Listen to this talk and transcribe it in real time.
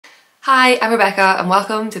Hi, I'm Rebecca and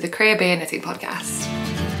welcome to the Creabea Knitting Podcast.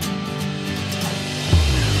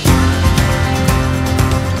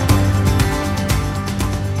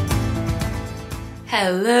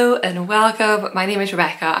 Hello and welcome. My name is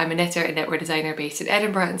Rebecca. I'm a knitter and knitwear designer based in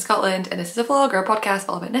Edinburgh in Scotland, and this is a vlog or a podcast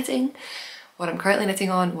all about knitting, what I'm currently knitting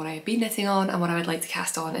on, what I've been knitting on, and what I would like to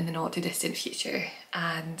cast on in the not too distant future.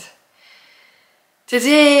 And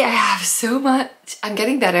today I have so much. I'm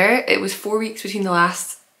getting better. It was 4 weeks between the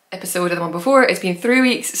last episode and the one before. It's been 3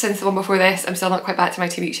 weeks since the one before this. I'm still not quite back to my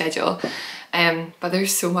 2-week schedule, but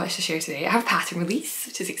there's so much to share today. I have a pattern release,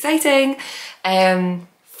 which is exciting.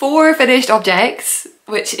 4 finished objects,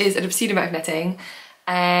 which is an obscene amount of knitting,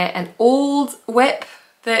 an old whip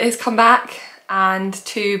that has come back, and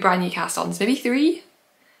 2 brand new cast-ons, maybe 3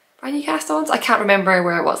 brand new cast-ons. I can't remember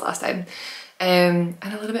where I was last time. And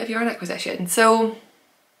a little bit of yarn acquisition. So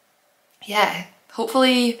yeah,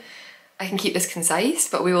 hopefully I can keep this concise,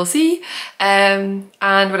 but we will see. And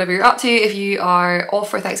whatever you're up to, if you are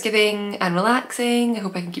off for Thanksgiving and relaxing, I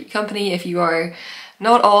hope I can keep you company. If you are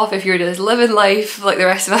not off, if you're just living life like the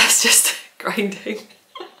rest of us, just grinding,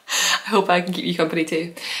 I hope I can keep you company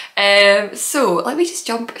too. So let me just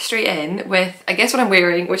jump straight in with, I guess, what I'm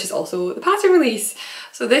wearing, which is also the pattern release.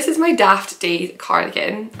 So this is my Daft Days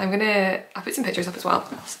cardigan. I'll put some pictures up as well.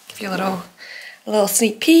 I'll give you a little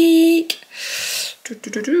sneak peek.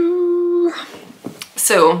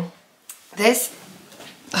 So this,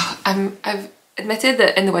 I've admitted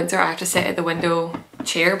that in the winter I have to sit at the window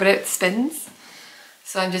chair, but it spins.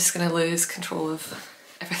 So I'm just gonna lose control of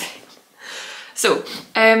everything. So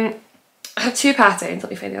I have 2 patterns. Let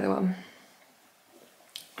me find the other one.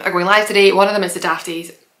 Are going live today. One of them is the Daft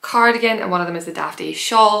Days cardigan and one of them is the Daft Days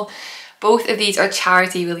shawl. Both of these are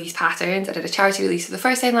charity release patterns. I did a charity release for the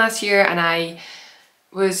first time last year and I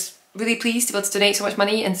was really pleased to be able to donate so much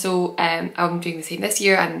money, and so I'm doing the same this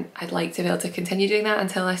year, and I'd like to be able to continue doing that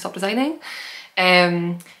until I stop designing.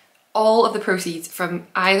 All of the proceeds from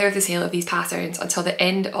either of the sale of these patterns until the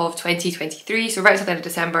end of 2023, so right until the end of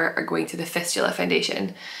December, are going to the Fistula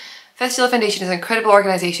Foundation. Fistula Foundation is an incredible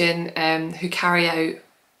organisation who carry out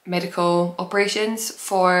medical operations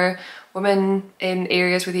for women in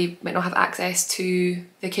areas where they might not have access to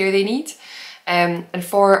the care they need. And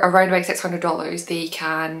for around about $600 they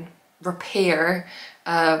can repair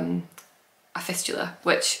a fistula,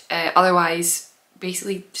 which otherwise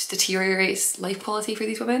basically just deteriorates life quality for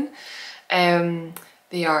these women.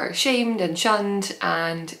 They are shamed and shunned,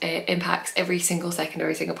 and it impacts every single second,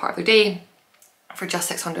 every single part of their day. For just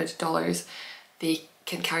 $600 they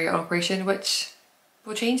can carry out an operation which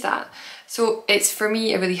will change that. So it's, for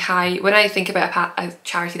me, a really high, when I think about a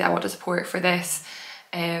charity that I want to support for this,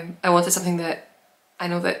 I wanted something that, I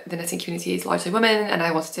know that the knitting community is largely women, and I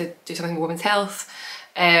wanted to do something with women's health,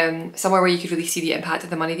 somewhere where you could really see the impact of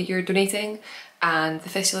the money that you're donating. And the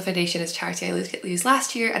Fistula Foundation is a charity I used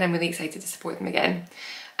last year, and I'm really excited to support them again.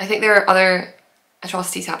 I think there are other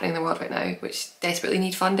atrocities happening in the world right now which desperately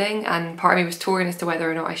need funding, and part of me was torn as to whether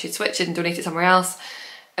or not I should switch it and donate it somewhere else.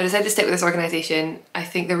 I decided to stick with this organisation. I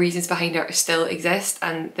think the reasons behind it still exist,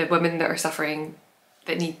 and the women that are suffering,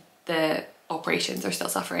 that need the operations, are still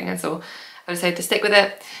suffering, and so I decided to stick with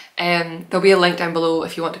it. There'll be a link down below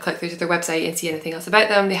if you want to click through to their website and see anything else about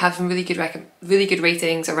them. They have some really good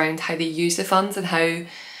ratings around how they use the funds and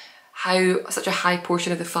how such a high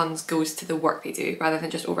portion of the funds goes to the work they do rather than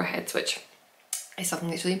just overheads, which is something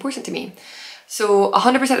that's really important to me. So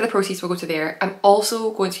 100% of the proceeds will go to there. I'm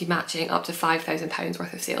also going to be matching up to £5,000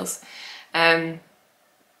 worth of sales.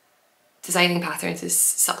 Designing patterns is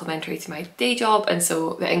supplementary to my day job, and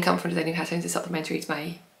so the income from designing patterns is supplementary to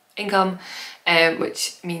my income,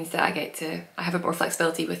 which means that I have a bit more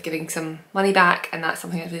flexibility with giving some money back, and that's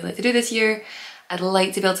something I'd really like to do this year. I'd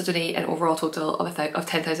like to be able to donate an overall total of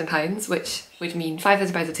 £10,000, which would mean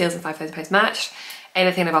 £5,000 of sales and £5,000 matched.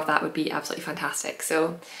 Anything above that would be absolutely fantastic.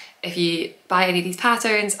 So if you buy any of these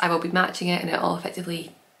patterns, I will be matching it, and it'll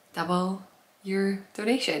effectively double your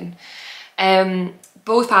donation.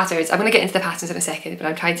 Both patterns, I'm going to get into the patterns in a second, but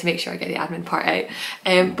I'm trying to make sure I get the admin part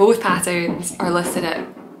out. Both patterns are listed at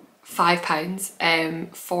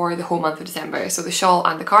 £5 for the whole month of December. So the shawl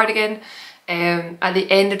and the cardigan. At the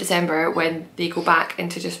end of December, when they go back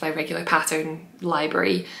into just my regular pattern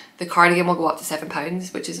library, the cardigan will go up to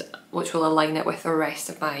 £7, which will align it with the rest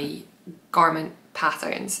of my garment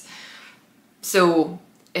patterns. So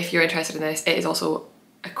if you're interested in this, it is also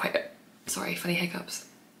funny hiccups.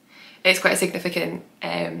 It's quite a significant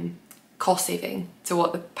cost saving to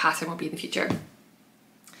what the pattern will be in the future.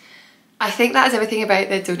 I think that is everything about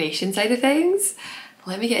the donation side of things.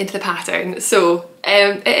 let me get into the pattern. So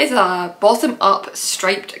it is a bottom up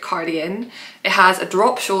striped cardigan. It has a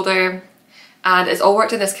drop shoulder and it's all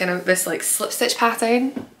worked in this kind of like slip stitch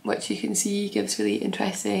pattern, which you can see gives really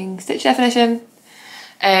interesting stitch definition.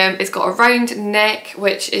 It's got a round neck,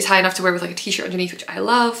 which is high enough to wear with like a t-shirt underneath, which I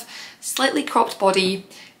love. Slightly cropped body,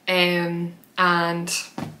 and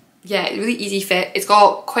yeah, really easy fit. It's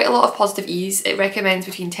got quite a lot of positive ease. It recommends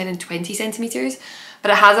between 10 and 20 centimeters,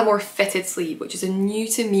 but it has a more fitted sleeve, which is a new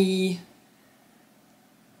to me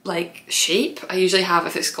like shape. I usually have,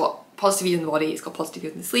 if it's got positive ease in the body, it's got positive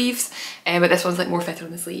ease in the sleeves, but this one's like more fitted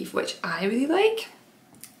on the sleeve, which I really like.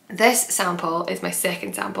 This sample is my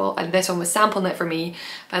second sample, and this one was sample knit for me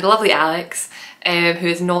by the lovely Alex, who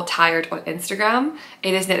is not tired on Instagram.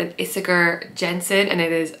 It is knitted Isager Jensen and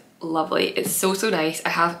it is lovely. It's so nice. I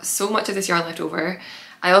have so much of this yarn left over.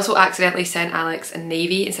 I also accidentally sent Alex a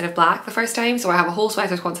navy instead of black the first time, so I have a whole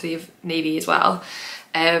sweater's quantity of navy as well.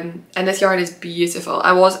 And this yarn is beautiful.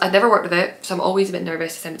 I'd never worked with it, so I'm always a bit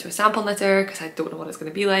nervous to send it to a sample knitter because I don't know what it's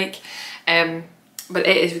going to be like. But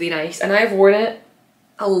it is really nice, and I've worn it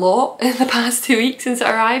a lot in the past 2 weeks since it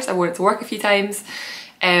arrived. I wore it to work a few times,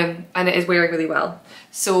 and it is wearing really well.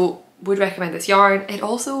 So would recommend this yarn. It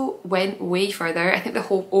also went way further. I think the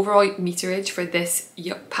whole overall meterage for this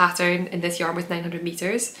pattern in this yarn was 900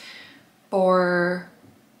 meters for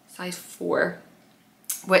size 4,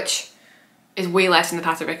 which is way less than the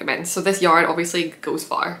pattern recommends. So this yarn obviously goes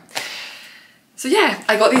far. So yeah,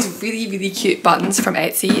 I got these really cute buttons from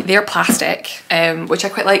Etsy. They're plastic, which I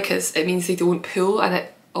quite like because it means they don't pull, and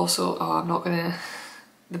it also,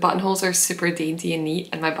 the buttonholes are super dainty and neat,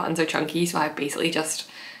 and my buttons are chunky, so I basically just,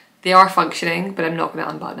 they are functioning, but I'm not going to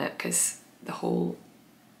unbutton it because the hole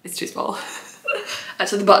is too small.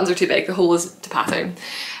 Actually, the buttons are too big, the hole is to pattern.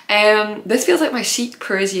 This feels like my chic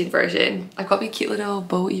Parisian version. I've got my cute little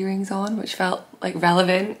bow earrings on, which felt like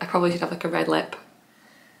relevant. I probably should have like a red lip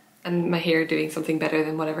and my hair doing something better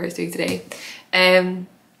than whatever it's doing today.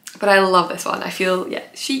 But I love this one. I feel, yeah,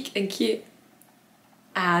 chic and cute.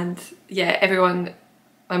 And yeah, everyone,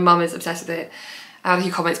 my mum is obsessed with it. I had a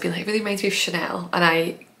few comments being like, it really reminds me of Chanel, and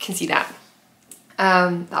I can see that.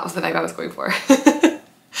 That was the vibe I was going for.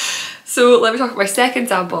 So let me talk about my second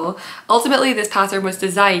sample. Ultimately, this pattern was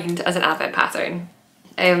designed as an advent pattern.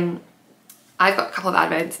 I've got a couple of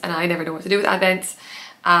advents and I never know what to do with advents,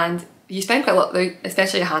 and you spend quite a lot,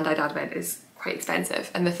 especially a hand-dyed advent is quite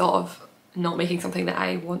expensive, and the thought of not making something that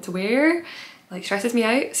I want to wear like stresses me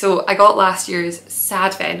out. So I got last year's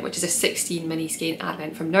Sadvent, which is a 16 mini skein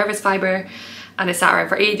advent from Nervous Fibre, and it sat around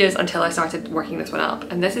for ages until I started working this one up,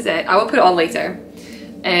 and this is it. I will put it on later,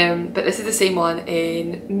 but this is the same one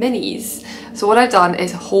in minis. So what I've done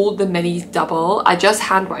is hold the minis double. I just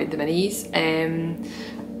hand wound the minis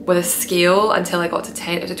with a scale until I got to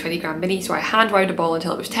 10 to 20 gram mini. So I hand wound a ball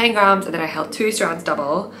until it was 10 grams, and then I held 2 strands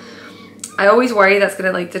double. I always worry that's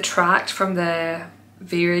gonna like detract from the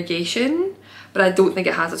variegation, but I don't think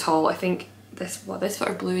it has at all. I think this sort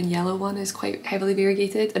of blue and yellow one is quite heavily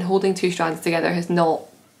variegated, and holding 2 strands together has not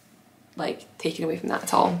like taken away from that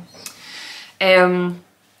at all.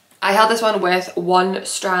 I held this one with 1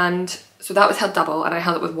 strand, so that was held double, and I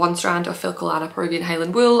held it with 1 strand of Filcolana Peruvian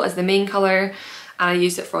Highland wool as the main colour, and I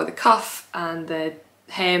used it for the cuff and the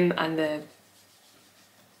hem and the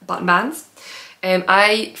button bands.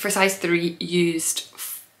 I, for size 3, used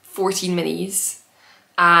 14 minis,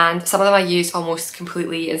 and some of them I used almost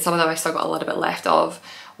completely, and some of them I still got a little bit left of.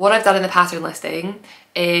 What I've done in the pattern listing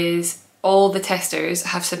is all the testers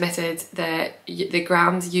have submitted the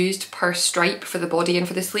grams used per stripe for the body and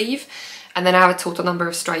for the sleeve, and then I have a total number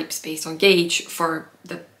of stripes based on gauge for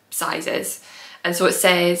the sizes. And so it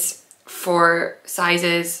says for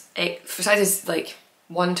sizes like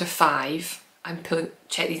 1 to 5,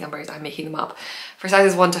 check these numbers, I'm making them up. For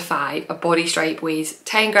sizes 1 to 5, a body stripe weighs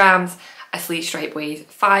 10 grams, a sleeve stripe weighs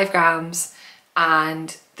 5 grams,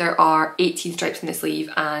 and there are 18 stripes in the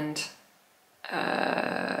sleeve and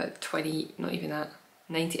 20, not even that,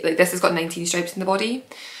 90, like this has got 19 stripes in the body.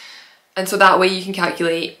 And so that way you can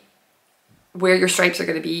calculate where your stripes are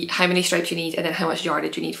going to be, how many stripes you need, and then how much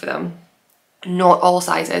yardage you need for them. Not all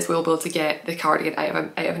sizes will be able to get the cardigan out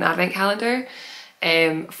of an advent calendar.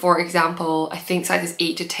 For example, I think sizes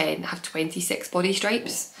 8 to 10 have 26 body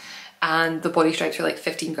stripes, and the body stripes are like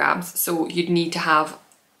 15 grams. So you'd need to have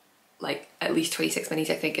like at least 26 minis,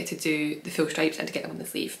 I think, to do the full stripes and to get them on the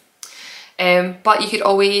sleeve. But you could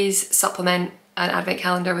always supplement an advent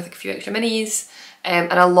calendar with a few extra minis,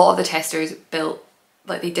 and a lot of the testers built,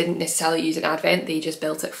 like, they didn't necessarily use an advent, they just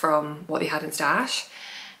built it from what they had in stash,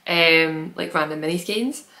 like random mini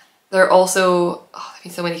skeins. There are also, there's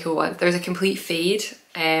been so many cool ones. There's a complete fade.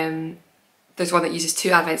 There's there's one that uses 2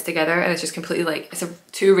 advents together, and it's just completely like, it's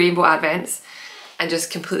 2 rainbow advents, and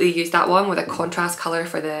just completely use that one with a contrast colour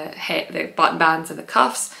for the button bands and the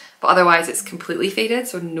cuffs, but otherwise it's completely faded,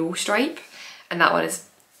 so no stripe, and that one is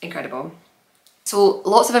incredible. So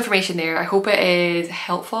lots of information there. I hope it is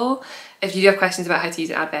helpful. If you do have questions about how to use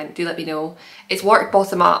an advent, do let me know. It's worked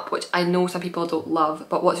bottom up, which I know some people don't love,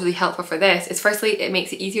 but what's really helpful for this is firstly, it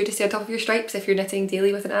makes it easier to stay on top of your stripes if you're knitting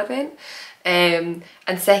daily with an advent. And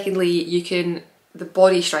secondly, you can, the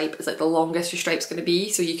body stripe is like the longest your stripe's going to be,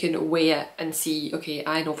 so you can weigh it and see, okay,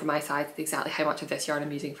 I know for my size exactly how much of this yarn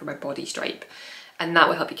I'm using for my body stripe, and that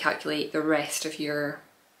will help you calculate the rest of your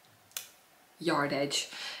yardage.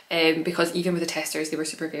 Because even with the testers, they were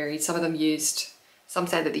super varied. Some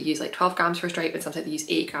said that they use like 12 grams for a stripe, and some said they use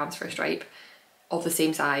 8 grams for a stripe of the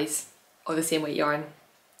same size, of the same weight yarn.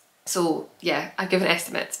 So yeah, I've given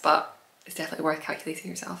estimates, but it's definitely worth calculating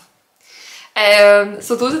yourself.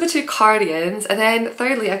 So those are the 2 cardigans, and then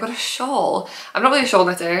thirdly I've got a shawl. I'm not really a shawl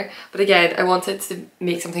knitter, but again, I wanted to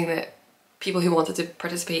make something that people who wanted to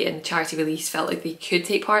participate in charity release felt like they could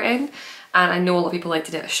take part in, and I know a lot of people like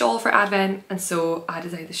to knit a shawl for Advent, and so I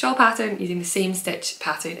designed the shawl pattern using the same stitch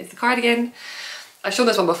pattern as the cardigan. I've shown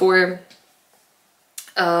this one before,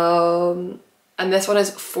 and this one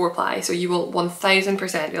is 4-ply, so you will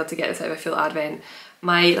 1000% be able to get this out of a full Advent.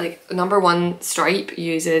 My like #1 stripe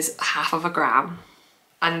uses 1/2 gram,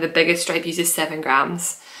 and the biggest stripe uses 7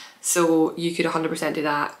 grams, so you could 100% do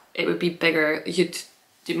that. It would be bigger. You could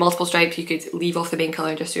do multiple stripes, you could leave off the main colour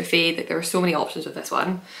and just do a fade. Like, there are so many options with this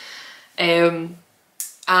one. And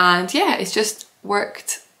yeah, it's just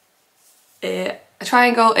worked a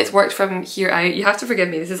triangle. It's worked from here out. You have to forgive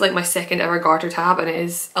me, this is like my 2nd ever garter tab, and it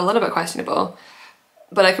is a little bit questionable,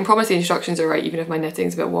 but I can promise the instructions are right even if my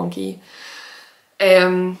knitting's a bit wonky.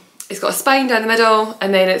 It's got a spine down the middle,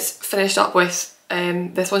 and then it's finished up with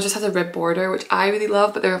this one just has a rib border, which I really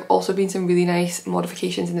love, but there have also been some really nice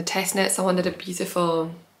modifications in the test knit. Someone did a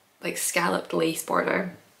beautiful like scalloped lace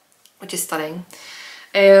border, which is stunning.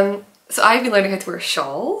 So I've been learning how to wear a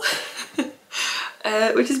shawl,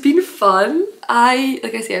 which has been fun.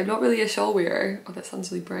 Like I say, I'm not really a shawl wearer. Oh, that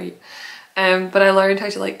sounds really bright. But I learned how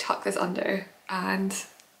to like tuck this under, and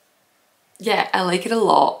yeah, I like it a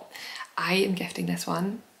lot. I am gifting this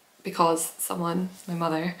one because someone, my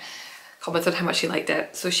mother, commented on how much she liked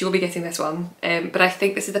it, so she will be getting this one. But I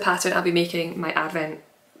think this is the pattern I'll be making my Advent,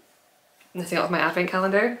 knitting out of my Advent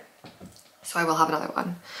calendar, so I will have another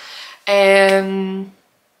one.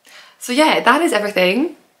 So yeah, that is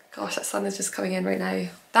everything. Gosh, that sun is just coming in right now.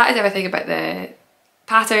 That is everything about the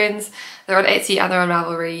patterns. They're on Etsy and they're on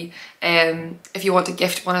Ravelry. If you want to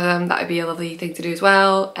gift one of them, that would be a lovely thing to do as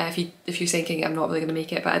well. If you're thinking, I'm not really going to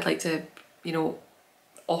make it, but I'd like to, you know,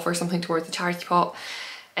 offer something towards the charity pot.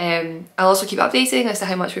 I'll also keep updating as to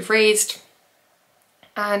how much we've raised.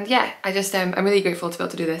 And yeah, I just I'm really grateful to be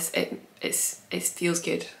able to do this. It feels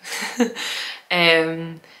good.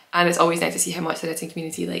 And it's always nice to see how much the knitting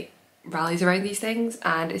community like rallies around these things,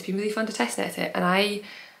 and it's been really fun to test knit it, and I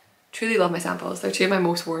truly love my samples. They're 2 of my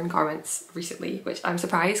most worn garments recently, which I'm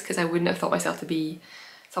surprised because I wouldn't have thought myself to be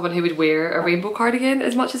someone who would wear a rainbow cardigan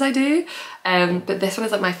as much as I do. But this one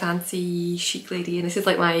is like my fancy chic lady, and this is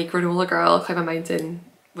like my granola girl climb a mountain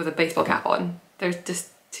with a baseball cap on. There's just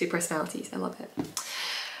 2 personalities. I love it.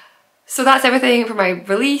 So that's everything for my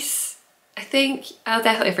release. I think I'll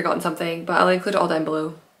definitely have forgotten something, but I'll include it all down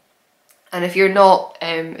below. And if you're not,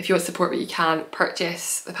 if you want to support but you can't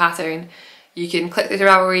purchase the pattern, you can click the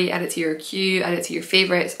Ravelry, add it to your queue, add it to your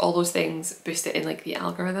favourites, all those things, boost it in like the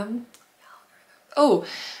algorithm. Oh,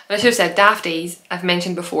 and I should have said Daft Days, I've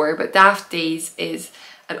mentioned before, but Daft Days is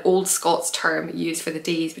an old Scots term used for the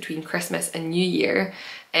days between Christmas and New Year.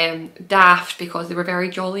 Daft because they were very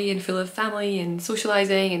jolly and full of family and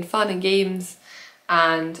socialising and fun and games,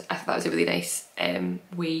 and I thought that was a really nice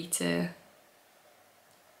way to,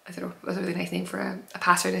 I don't know, it was a really nice name for a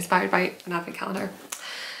pattern inspired by an advent calendar.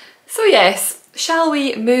 So yes, shall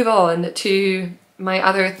we move on to my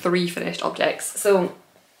other 3 finished objects? So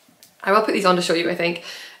I will put these on to show you, I think.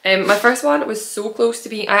 My first one was so close to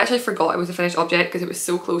being, I actually forgot it was a finished object because it was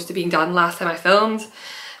so close to being done last time I filmed.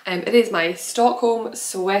 It is my Stockholm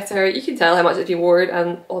sweater. You can tell how much it's been worn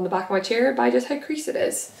and on the back of my chair by just how creased it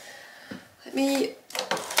is. Let me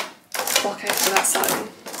walk out for that sun,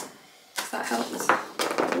 if that helps.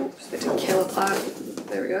 Oops, I didn't kill a plant.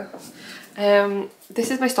 There we go. This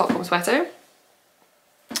is my Stockholm sweater.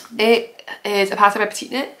 It is a pattern by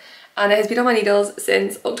Petite Knit, and it has been on my needles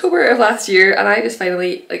since October of last year, and I just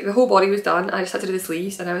finally, like, the whole body was done. I just had to do the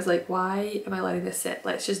sleeves, and I was like, why am I letting this sit?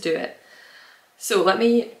 Let's just do it. So let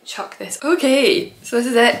me chuck this. Okay, so this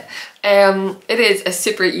is it. It is a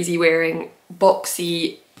super easy wearing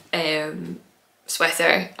boxy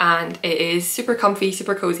sweater, and it is super comfy,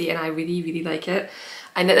 super cozy, and I really, really like it.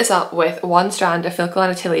 I knit this up with one strand of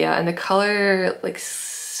Filcolana Tilia, and the colour, like,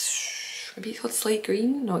 maybe it's called slate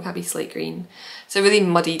green? No, it can't be slate green. It's a really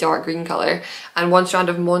muddy dark green colour, and one strand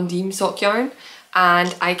of Mondim sock yarn.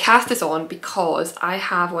 And I cast this on because I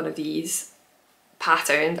have one of these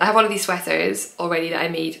patterns. I have one of these sweaters already that I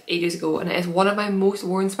made ages ago, and it is one of my most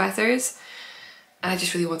worn sweaters, and I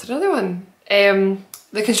just really wanted another one.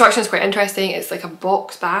 The construction is quite interesting. It's like a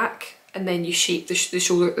box back, and then you shape the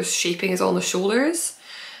shoulder, the shaping is on the shoulders,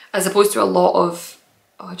 as opposed to a lot of,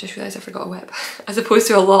 oh, I just realised I forgot a whip, as opposed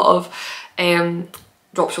to a lot of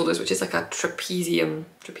drop shoulders, which is like a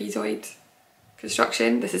trapezoid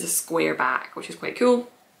construction. This is a square back, which is quite cool.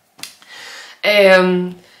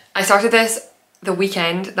 I started this the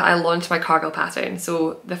weekend that I launched my Cargill pattern,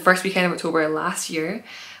 so the first weekend of October last year,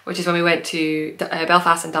 which is when we went to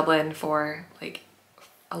Belfast and Dublin for like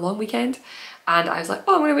a long weekend, and I was like,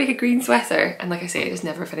 oh, I'm gonna make a green sweater, and like I say, I just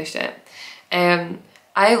never finished it.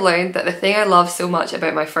 I learned that the thing I love so much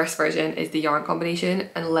about my first version is the yarn combination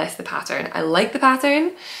and less the pattern. I like the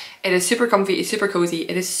pattern. It is super comfy, it's super cozy,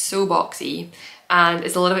 it is so boxy, and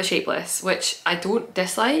it's a little bit shapeless, which I don't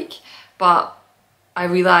dislike, but I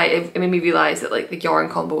realised, it made me realise that like the yarn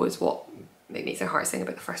combo is what makes my heart sing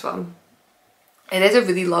about the first one. It is a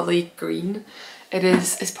really lovely green.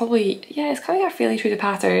 It's probably, yeah, it's kind of fairly true to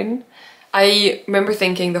pattern. I remember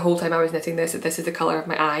thinking the whole time I was knitting this that this is the colour of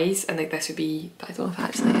my eyes, and like this would be, but I don't know if it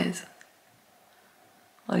actually is.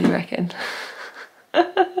 What do you reckon?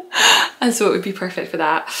 And so it would be perfect for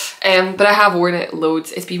that. But I have worn it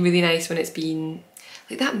loads. It's been really nice when it's been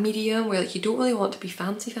like that medium where like you don't really want to be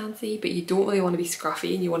fancy, but you don't really want to be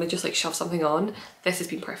scruffy and you want to just like shove something on. This has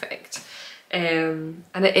been perfect. And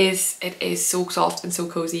it is so soft and so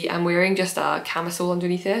cozy. I'm wearing just a camisole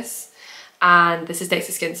underneath this, and this is next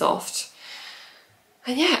to Skin Soft.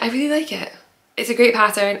 And yeah, I really like it. It's a great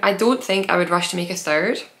pattern. I don't think I would rush to make a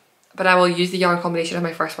third, but I will use the yarn combination of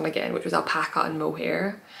my first one again, which was Alpaca and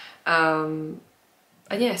Mohair. And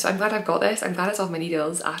yeah, so I'm glad I've got this. I'm glad it's off my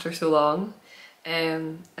needles after so long.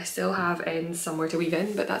 I still have ends somewhere to weave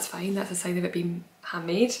in, but that's fine. That's a sign of it being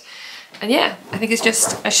handmade. And yeah, I think it's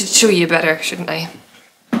just, I should show you better, shouldn't I?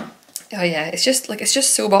 Oh yeah, it's just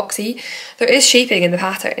so boxy. There is shaping in the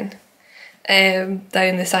pattern down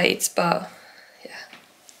the sides, but yeah.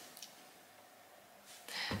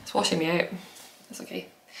 It's washing me out. That's okay.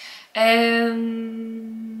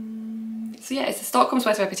 So yeah, it's a Stockholm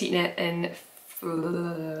sweater by Petite Knit in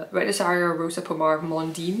Isager Rosa Pomar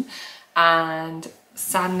Mondim and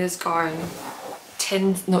Sandnesgarn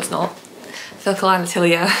Tynn, no it's not, Filcolana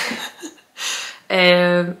Tilia.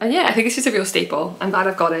 And yeah, I think it's just a real staple. I'm glad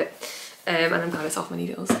I've got it, and I'm glad it's off my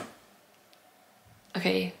needles.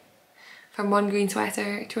 Okay, from one green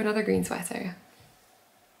sweater to another green sweater.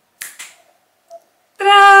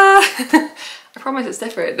 Ta-da! I promise it's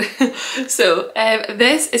different. So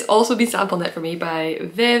this is also been sample knit for me by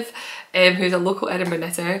Viv, who's a local Edinburgh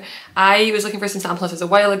knitter. I was looking for some sample knitters a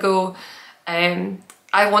while ago. I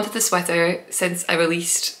wanted this sweater since I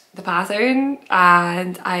released the pattern,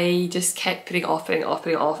 and I just kept putting it off, and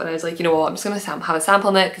I was like, you know what, I'm just gonna have a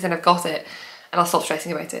sample knit because then I've got it and I'll stop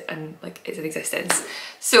stressing about it and like it's in existence.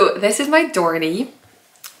 So this is my Dorney.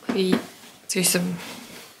 Let me do some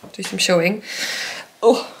showing.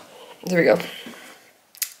 Oh, there we go.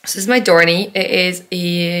 So this is my Dorney. It is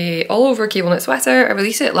a all over cable knit sweater. I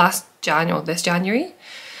released it this January.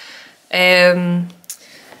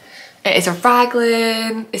 It is a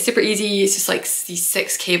raglan. It's super easy. It's just like these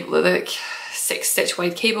 6 stitch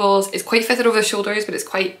wide cables. It's quite fitted over the shoulders, but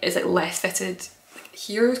it's like less fitted. Like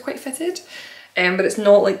here is quite fitted, but it's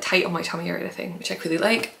not like tight on my tummy or anything, which I really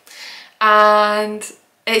like. And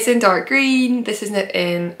it's in dark green. This is knit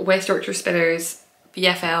in West Yorkshire Spinners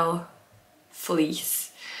BFL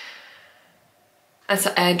Fleece,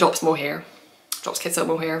 and drops Mohair, drops Kids Up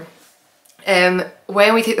Mohair.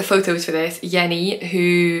 When we take the photos for this, Jenny,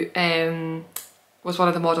 who was one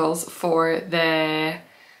of the models for the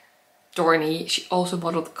Dorney, she also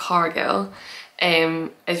modelled the Cargill,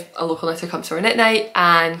 is a local knitter, comes to our knit night,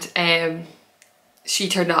 and she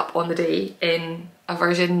turned up on the day in a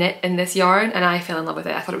version knit in this yarn, and I fell in love with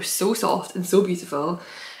it. I thought it was so soft and so beautiful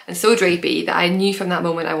and so drapey that I knew from that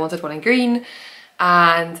moment I wanted one in green.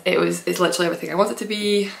 And it's literally everything I want it to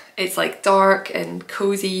be. It's like dark and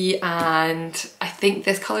cozy, and I think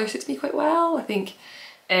this colour suits me quite well. I think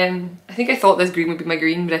I thought this green would be my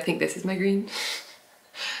green, but I think this is my green.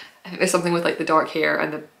 I think there's something with like the dark hair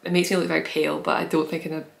and it makes me look very pale, but I don't think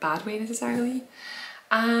in a bad way necessarily.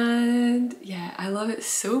 And yeah, I love it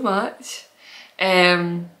so much.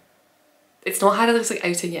 it's not had a looks like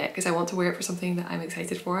outing yet because I want to wear it for something that I'm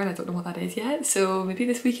excited for and I don't know what that is yet, so maybe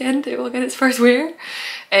this weekend it will get its first wear.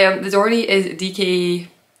 The Dorney is DK,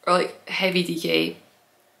 or like heavy DK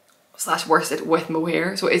 / worsted with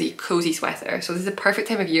mohair, so it is a cozy sweater, so this is the perfect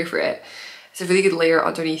time of year for it. It's a really good layer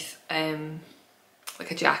underneath like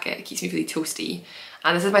a jacket. It keeps me really toasty.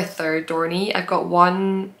 And this is my third Dorney. I've got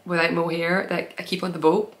one without mohair that I keep on the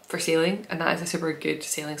boat for sailing, and that is a super good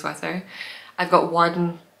sailing sweater. I've got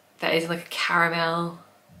one that is like a caramel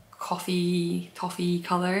coffee toffee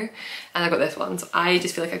colour, and I've got this one. So I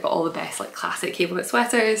just feel like I've got all the best like classic cable knit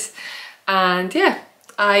sweaters, and yeah,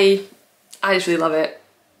 I just really love it.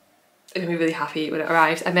 It made me really happy when it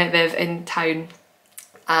arrived. I met Viv in town,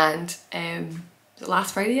 and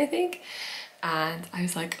last Friday I think, and I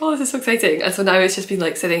was like, oh, this is so exciting. And so now it's just been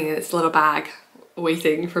like sitting in its little bag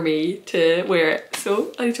waiting for me to wear it,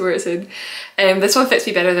 so I need to wear it soon. This one fits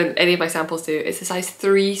me better than any of my samples do. It's a size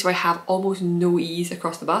 3, so I have almost no ease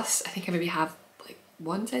across the bust. I think I maybe have like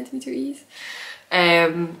 1 centimetre ease.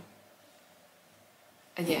 And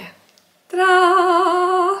yeah,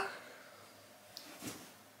 ta-da!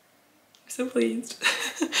 I'm so pleased.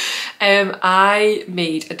 I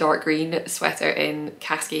made a dark green sweater in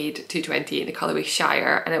Cascade 220 in the colourway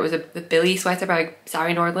Shire, and it was the Billy sweater by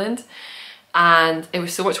Sari Nordland, and it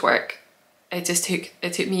was so much work. It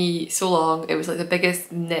took me so long. It was like the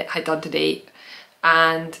biggest knit I'd done to date,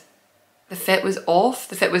 and the fit was off.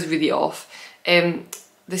 The fit was really off. The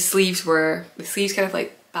sleeves kind of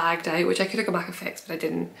like bagged out, which I could have gone back and fixed, but I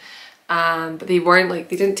didn't. But they weren't like,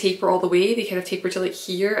 they didn't taper all the way. They kind of tapered to like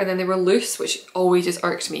here, and then they were loose, which always just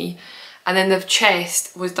irked me. And then the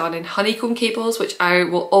chest was done in honeycomb cables, which I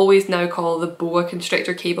will always now call the boa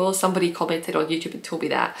constrictor cables. Somebody commented on YouTube and told me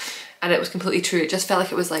that, and it was completely true. It just felt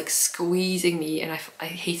like it was like squeezing me, and I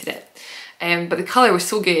hated it. But the colour was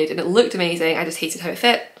so good and it looked amazing. I just hated how it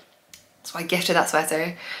fit. So I gifted that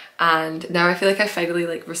sweater, and now I feel like I finally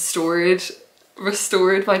like restored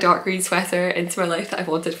my dark green sweater into my life that I've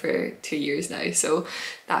wanted for 2 years now. So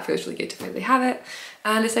that feels really good to finally have it.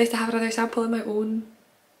 And it's nice to have another sample in my own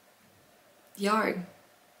yarn.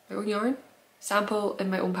 Sample in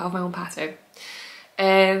my own pattern.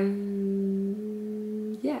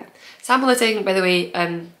 Yeah. Sample knitting, by the way, I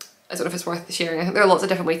don't know if it's worth sharing. I think there are lots of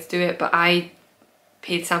different ways to do it, but I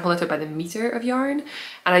paid sample knitter by the metre of yarn,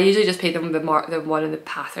 and I usually just pay them the one in the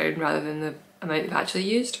pattern rather than the amount they've actually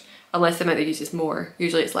used, unless the amount they use is more.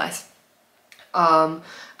 Usually it's less. And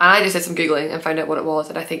I just did some googling and found out what it was,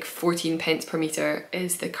 and I think 14 pence per metre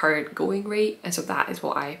is the current going rate, and so that is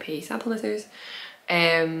what I pay sample knitters.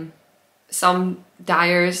 Some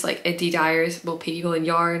dyers, like indie dyers, will pay people in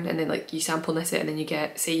yarn, and then like you sample knit it, and then you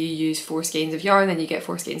get, say you use 4 skeins of yarn, then you get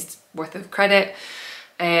 4 skeins worth of credit.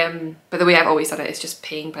 But the way I've always done it is just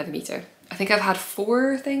paying by the metre. I think I've had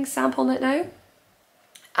 4 things sample knit now,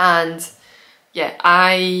 and yeah,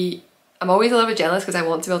 I'm always a little bit jealous because I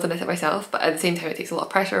want to be able to knit it myself, but at the same time it takes a lot of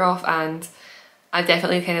pressure off, and I'm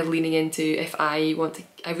definitely kind of leaning into, if I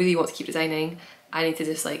really want to keep designing, I need to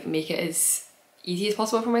just like make it as easy as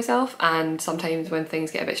possible for myself. And sometimes when things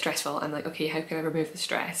get a bit stressful, I'm like, okay, how can I remove the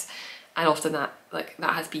stress? And often that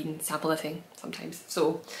has been sample knitting sometimes.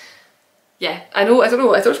 So yeah, I don't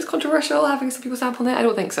know if it's controversial having some people sample knit. I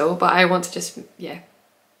don't think so, but I want to just, yeah,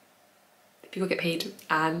 people get paid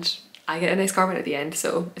and I get a nice garment at the end,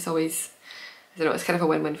 so it's always, I don't know, it's kind of a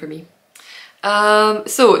win-win for me.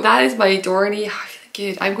 So that is my Dorney. I feel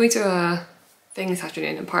good. I'm going to a thing this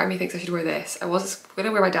afternoon, and part of me thinks I should wear this. I was going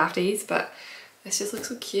to wear my Dafties, but this just looks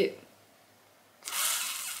so cute.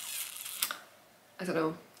 I don't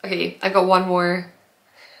know. Okay, I've got one more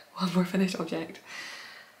finished object.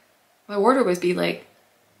 My wardrobe has been like,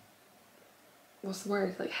 what's the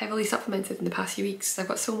word? Like heavily supplemented in the past few weeks. I've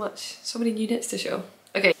got so many new knits to show.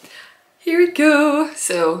 Okay. Here we go.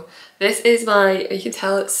 So this is my, you can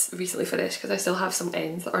tell it's recently finished because I still have some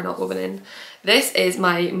ends that are not woven in. This is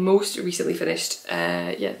my most recently finished,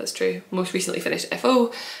 yeah, that's true, most recently finished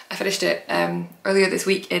FO. I finished it earlier this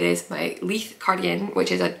week. It is my Leith cardigan,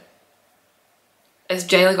 which is it's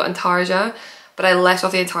generally got intarsia, but I left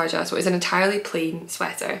off the intarsia, so it's an entirely plain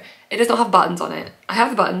sweater. It does not have buttons on it. I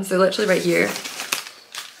have the buttons, they're literally right here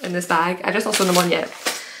in this bag. I've just not sewn them on yet.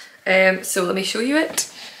 So let me show you it.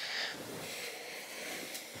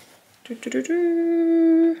 It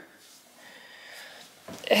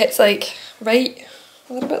hits like right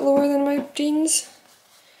a little bit lower than my jeans,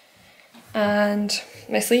 and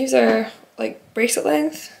my sleeves are like bracelet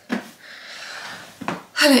length, and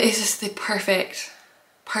it is just the perfect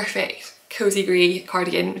cozy grey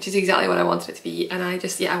cardigan, which is exactly what I wanted it to be. And I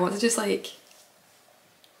just, yeah, I want to just like,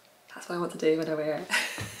 that's what I want to do when I wear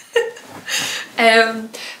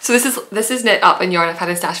So this is knit up in yarn I've had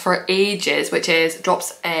in stash for ages, which is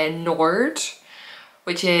Drops Nord,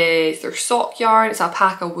 which is their sock yarn. It's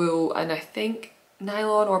alpaca, wool, and I think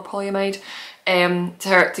nylon or polyamide,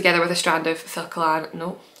 together with a strand of Filcolana,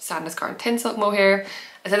 no, Sandnesgarn Tynn silk mohair.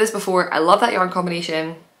 I said this before, I love that yarn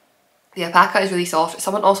combination. The alpaca is really soft.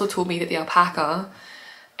 Someone also told me that the alpaca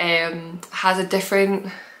has a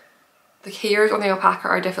different, the hairs on the alpaca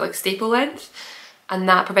are different, like staple length, and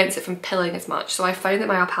that prevents it from pilling as much. So I found that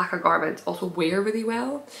my alpaca garments also wear really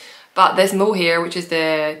well. But this mohair, which is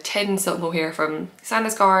the Tynn silk mohair from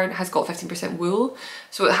Sandnesgarn, has got 15% wool,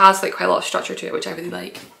 so it has like quite a lot of structure to it, which I really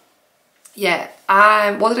like. Yeah,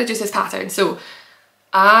 what did I do to this pattern? So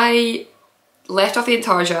I left off the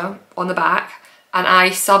intarsia on the back, and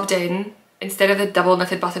I subbed in, instead of the double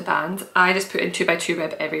knitted button band, I just put in 2x2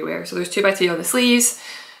 rib everywhere. So there's 2x2 on the sleeves,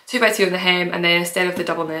 2x2 on the hem, and then instead of the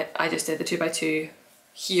double knit, I just did the 2x2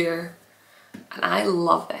 here. And I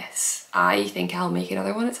love this. I think I'll make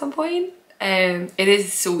another one at some point. It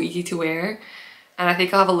is so easy to wear, and I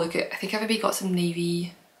think I'll have a look at, I think I've maybe got some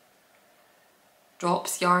navy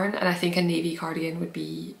drops yarn, and I think a navy cardigan would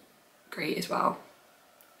be great as well.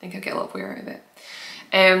 I think I'll get a lot of wear out of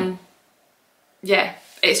it. Yeah,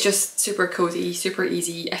 it's just super cozy, super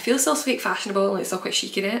easy. I feel still quite fashionable and like still quite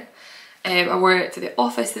chic in it. I wore it to the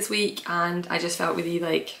office this week, and I just felt really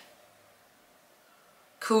like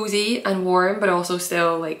cozy and warm, but also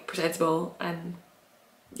still like presentable, and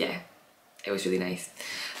yeah, it was really nice.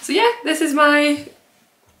 So yeah, this is my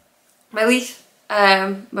leaf,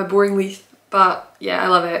 my boring leaf, but yeah, I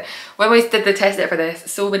love it. When we did the test fit for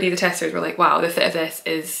this, so many of the testers were like, wow, the fit of this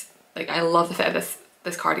is like, I love the fit of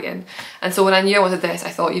this cardigan. And so when I knew I wanted this, I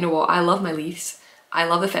thought, you know what, I love my leaves, I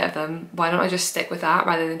love the fit of them, why don't I just stick with that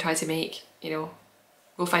rather than try to make, you know,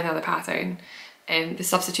 go find another pattern. The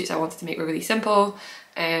substitutes I wanted to make were really simple,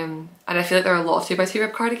 and I feel like there are a lot of 2x2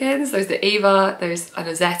 rib cardigans. There's the Ava, there's an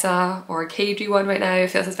Ozetta or a Cadre one right now. I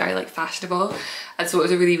feel like it's very like fashionable, and so it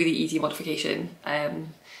was a really, really easy modification,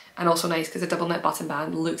 and also nice because the double knit button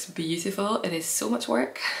band looks beautiful. It is so much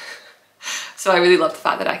work. So I really love the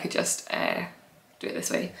fact that I could just do it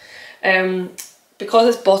this way.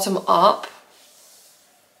 Because it's bottom up,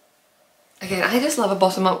 again, I just love a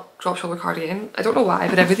bottom up drop shoulder cardigan. I don't know why,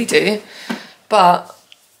 but I really do. But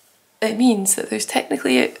it means that there's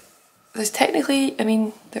technically, I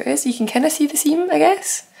mean, there is, you can kind of see the seam, I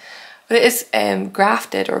guess. But it is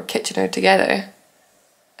grafted or kitchenered together.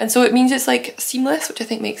 And so it means it's like seamless, which I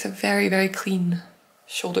think makes a very, very clean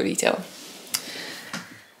shoulder detail.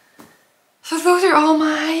 So those are all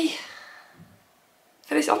my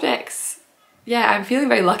finished objects. Yeah, I'm feeling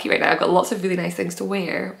very lucky right now. I've got lots of really nice things to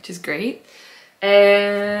wear, which is great.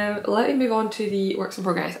 Let me move on to the works in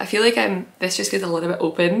progress. I feel like this just feels a little bit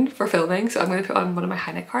open for filming, so I'm going to put on one of my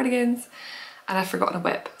high neck cardigans, and I've forgotten a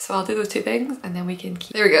whip, so I'll do those two things and then we can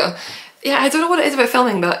keep. There we go. Yeah, I don't know what it is about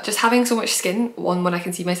filming, but just having so much skin when I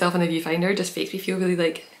can see myself in the viewfinder just makes me feel really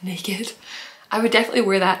like naked. I would definitely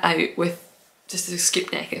wear that out with just a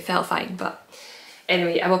scoop neck. It felt fine, but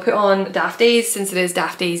anyway, I will put on Daft Days since it is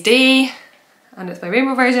Daft Days Day and it's my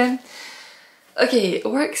rainbow version. Okay,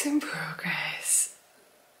 works in progress.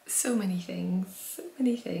 So many things, so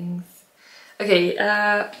many things. Okay,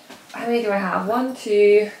 how many do I have? 1,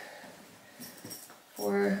 2,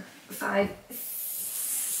 4, 5,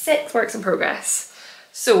 6 works in progress.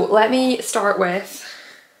 So let me start with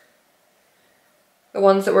the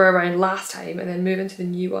ones that were around last time and then move into the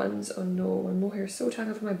new ones. Oh no, my mohair is so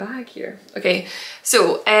tangled in my bag here. Okay,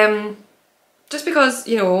 so just because,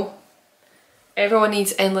 you know, everyone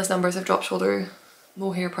needs endless numbers of drop shoulder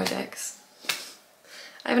mohair projects,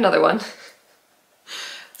 I have another one.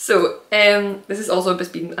 So this is also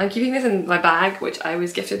just been, I'm keeping this in my bag, which I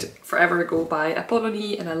was gifted forever ago by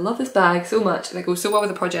Apollonie, and I love this bag so much and it goes so well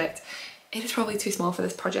with the project. It is probably too small for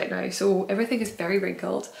this project now, so everything is very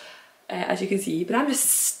wrinkled, as you can see, but I'm just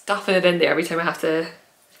stuffing it in there every time I have to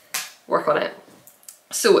work on it.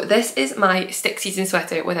 So this is my stick season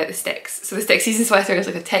sweater without the sticks. So the stick season sweater is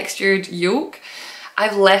like a textured yoke.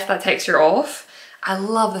 I've left that texture off. I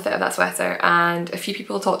love the fit of that sweater, and a few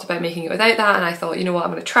people talked about making it without that, and I thought, you know what,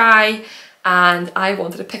 I'm gonna try. And I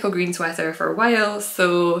wanted a pickle green sweater for a while,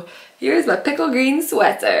 so here's my pickle green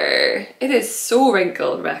sweater. It is so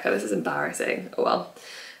wrinkled, Rebecca, this is embarrassing. Oh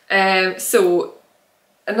well. So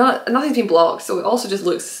nothing's been blocked, so it also just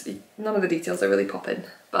looks, none of the details are really popping,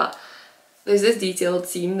 but there's this detailed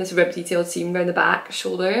seam, this rib detailed seam around the back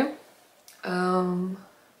shoulder. You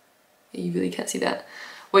really can't see that,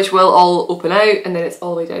 which will all open out, and then it's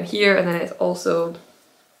all the way down here, and then it's also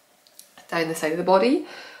down the side of the body.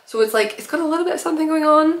 So it's like, it's got a little bit of something going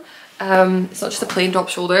on. It's not just a plain drop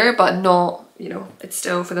shoulder, but not, you know, it's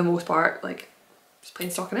still for the most part like just plain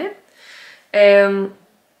stockinette.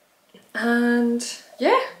 And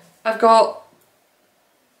yeah, I've got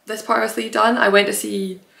this part of the sleeve done. I went to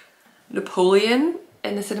see Napoleon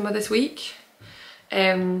in the cinema this week.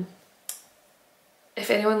 If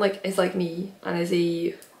anyone like is like me and is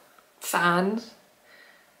a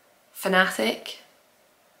fanatic,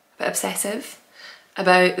 a bit obsessive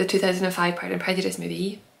about the 2005 Pride and Prejudice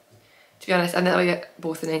movie, to be honest, I know I get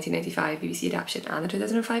both the 1995 BBC adaptation and the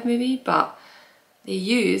 2005 movie, but they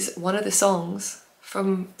use one of the songs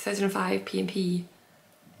from 2005 P&P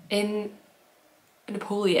in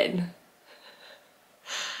Napoleon.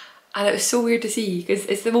 And it was so weird to see because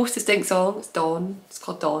it's the most distinct song. It's Dawn. It's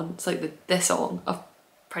called Dawn. It's like this song of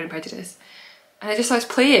Pride and Prejudice. And I just started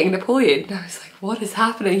playing Napoleon and I was like, what is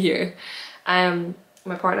happening here?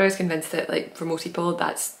 My partner is convinced that like for most people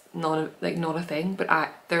that's not a thing, but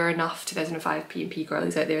there are enough 2005 P&P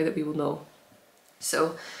girlies out there that we will know.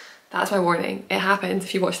 So that's my warning. It happens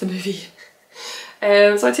if you watch the movie.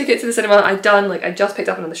 So I took it to the cinema. I just picked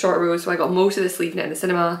up on the short row, so I got most of the sleeve knit in the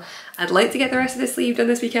cinema. I'd like to get the rest of the sleeve done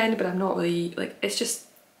this weekend, but I'm not really, like, it's just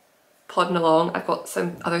plodding along. I've got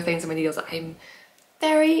some other things on my needles that I'm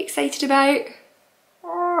very excited about.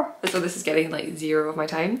 So this is getting like 0 of my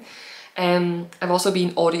time. I've also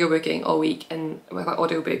been audiobooking all week, and with my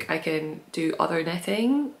audiobook I can do other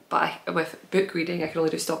knitting, but with book reading I can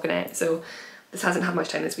only do stockinette, so this hasn't had much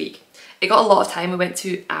time this week. It got a lot of time. We went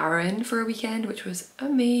to Arran for a weekend, which was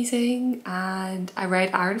amazing, and I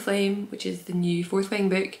read Iron Flame, which is the new Fourth Wing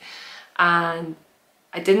book, and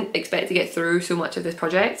I didn't expect to get through so much of this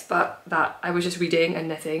project, but that I was just reading and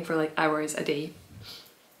knitting for like hours a day.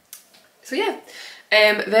 So yeah,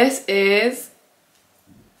 this is,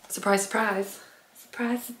 surprise, surprise,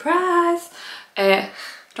 surprise, surprise,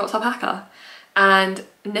 Drops Alpaca and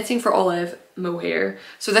Knitting for Olive Mohair.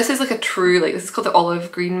 So this is like a true, like this is called the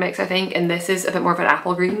olive green mix I think, and this is a bit more of an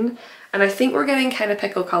apple green, and I think we're getting kind of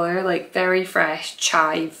pickle colour, like very fresh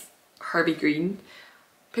chive herby green.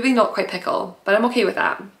 Probably not quite pickle, but I'm okay with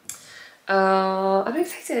that. I'm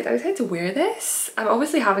excited. I'm excited to wear this. I'm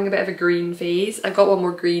obviously having a bit of a green phase. I've got one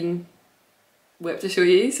more green whip to show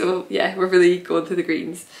you, so yeah, we're really going through the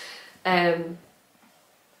greens. But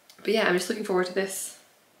yeah, I'm just looking forward to this.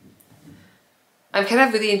 I've kind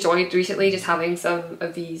of really enjoyed recently just having some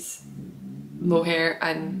of these mohair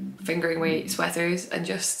and fingering weight sweaters, and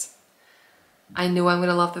just, I know I'm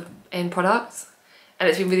gonna love the end product, and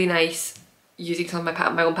it's been really nice using some of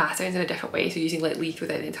my own patterns in a different way, so using like leaf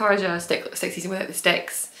without the intarsia, stick season without the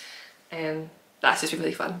sticks, and that's just been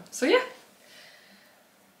really fun. So yeah,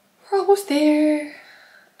 we're almost there.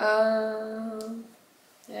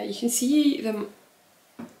 Yeah, you can see the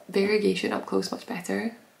variegation up close much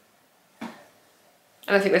better.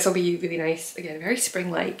 And I think this will be really nice, again, very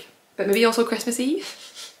spring-like, but maybe also Christmassy.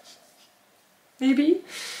 Maybe.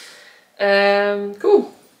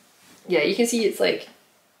 Cool. Yeah, you can see it's like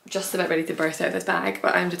just about ready to burst out of this bag,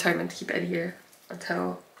 but I'm determined to keep it in here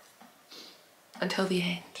until the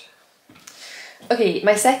end. Okay,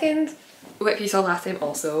 my second whip you saw last time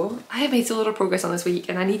also, I have made so little progress on this week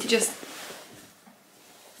and I need to just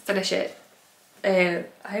finish it.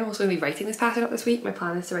 I'm also going to be writing this pattern up this week. My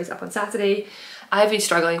plan is to write it up on Saturday. I've been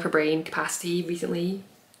struggling for brain capacity recently,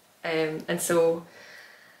 and so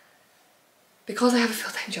because I have a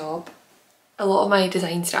full-time job, a lot of my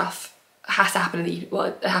design stuff has to happen in the evening. Well,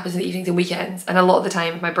 it happens in the evenings and weekends, and a lot of the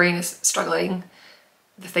time if my brain is struggling,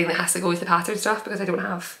 the thing that has to go is the pattern stuff, because I don't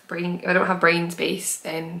have brain space,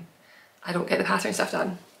 then I don't get the pattern stuff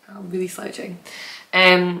done. I'm really slouching.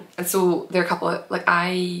 And so there are a couple of, like,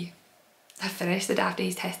 I have finished the Daft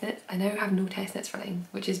Days test knits. I now have no test knits running,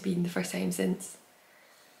 which has been the first time since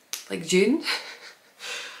like June.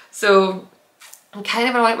 So I'm kind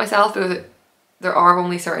of annoyed at myself because there are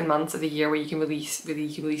only certain months of the year where you can release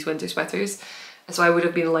winter sweaters, and so I would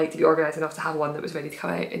have been like to be organised enough to have one that was ready to come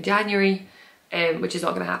out in January, which is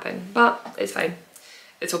not going to happen, but it's fine.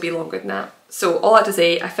 This will be longer than that. So all that to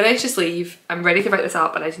say, I finished the sleeve. I'm ready to write this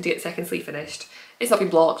up, and I just need to get the second sleeve finished. It's not been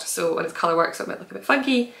blocked, so, and it's Colourwork, so it might look a bit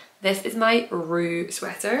funky. This is my Rhue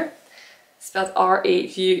sweater, spelled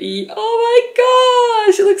R-H-U-E. Oh my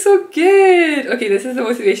gosh, it looks so good. Okay, this is the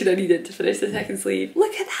motivation I needed to finish the second sleeve.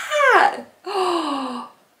 Look at that.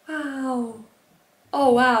 Oh, wow.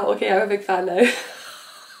 Oh wow, okay, I'm a big fan now.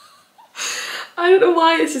 I don't know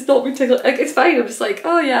why it's just not been tickled. Like, it's fine, I'm just like,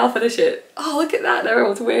 oh yeah, I'll finish it. Oh, look at that, now I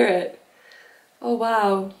want to wear it. Oh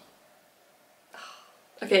wow.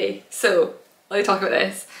 Okay, so let me talk about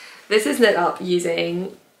this. This is knit up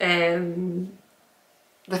using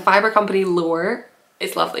the fibre company Lower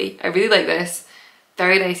is lovely. I really like this.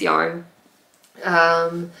 Very nice yarn.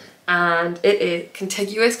 And it is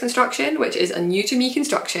contiguous construction, which is a new to me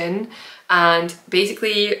construction, and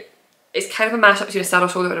basically it's kind of a mashup between a saddle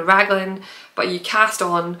shoulder and a raglan, but you cast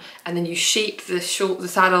on and then you shape the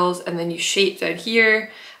saddles, and then you shape down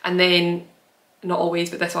here, and then, not always,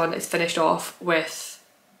 but this one is finished off with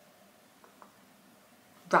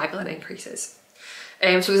raglan increases. So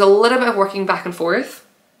there's a little bit of working back and forth,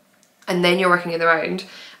 and then you're working in the round.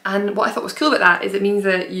 And what I thought was cool about that is it means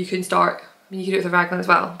that you can start, I mean, you can do it with a raglan as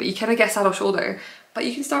well, but you kind of get saddle shoulder, but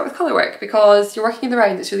you can start with colourwork because you're working in the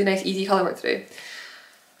round. It's really nice, easy colourwork to do.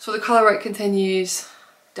 So the colourwork continues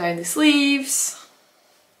down the sleeves.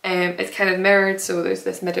 It's kind of mirrored, so there's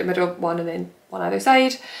this middle one and then one either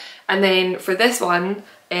side. And then for this one,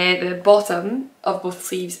 the bottom of both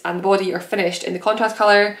sleeves and the body are finished in the contrast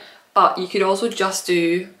colour, but you could also just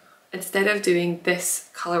do, instead of doing this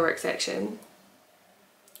colourwork section,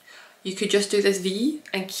 you could just do this V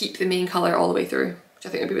and keep the main colour all the way through, which I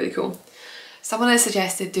think would be really cool. Someone has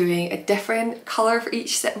suggested doing a different colour for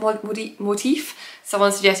each motif.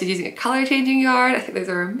 Someone suggested using a colour changing yarn. I think those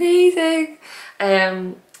are amazing.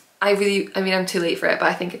 I mean, I'm too late for it, but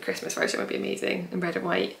I think a Christmas version would be amazing in red and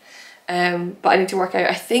white. But I need to work out,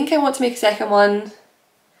 I think I want to make a second one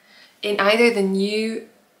in either the new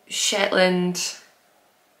Shetland,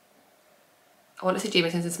 I want to say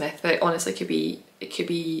Jamieson and Smith, but it honestly it could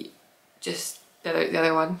be just the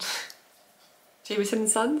other one. Jamieson and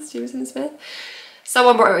Sons, Jamieson and Smith.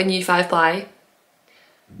 Someone brought out a new 5-ply,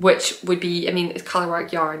 which would be, I mean, it's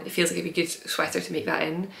colourwork yarn. It feels like it'd be a good sweater to make that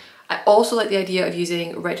in. I also like the idea of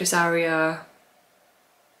using Retrosaria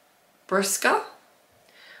Brusca,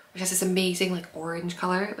 which has this amazing like orange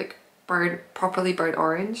colour, like properly burnt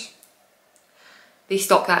orange. They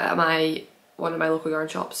stock that at one of my local yarn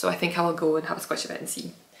shops, so I think I will go and have a squish of it and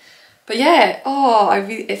see. But yeah, oh,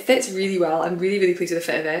 it fits really well. I'm really, really pleased with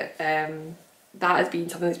the fit of it. That has been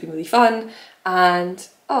something that's been really fun, and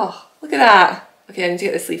oh, look at that. Okay, I need to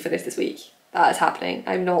get the sleeve finished this week. That is happening.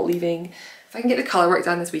 I'm not leaving. If I can get the colour work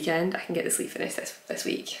done this weekend, I can get the sleeve finished this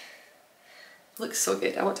week. It looks so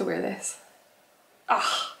good. I want to wear this.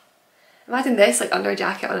 Ah, imagine this like under a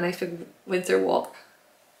jacket on a nice big winter walk.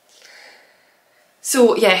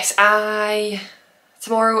 So yes,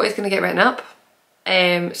 tomorrow is going to get written up.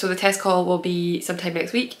 So the test call will be sometime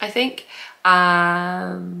next week, I think.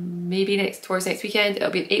 Maybe towards next weekend.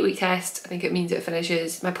 It'll be an 8-week test. I think it means it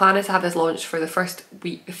finishes. My plan is to have this launched for the first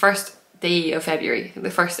day of February. I think the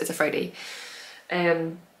 1st is a Friday.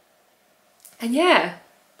 And yeah,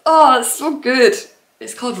 oh, it's so good.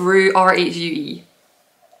 It's called Rhue, R-H-U-E.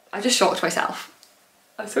 I just shocked myself.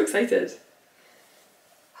 I'm so excited.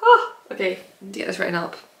 Ah, okay, I need to get this written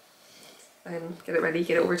up and get it ready,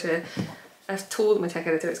 get it over to, I've told my tech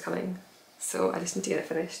editor it's coming, so I just need to get it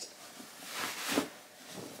finished.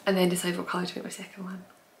 And then decide what colour to make my second one.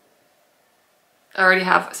 I already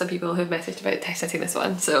have some people who've messaged about test setting this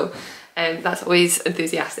one, so that's always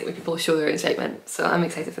enthusiastic when people show their excitement, so I'm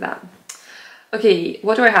excited for that. Okay,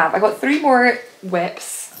 what do I have? I got 3 more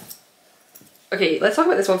whips. Okay, let's talk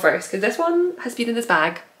about this one first, because this one has been in this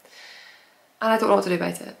bag and I don't know what to do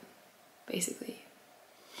about it, basically.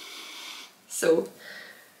 So,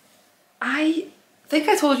 I think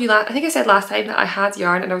I told you I think I said last time that I had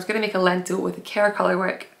yarn and I was going to make a lentil with the Care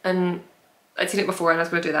colourwork, and I'd seen it before and I was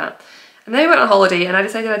going to do that. And then I went on holiday and I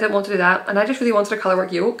decided I didn't want to do that, and I just really wanted a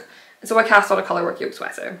colourwork yoke, and so I cast on a colourwork yoke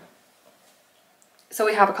sweater. So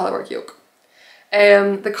we have a colourwork yoke.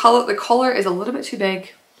 The collar is a little bit too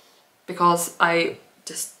big because I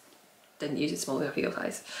just didn't use it small enough needle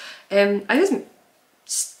size. I just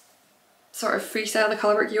sort of freestyle the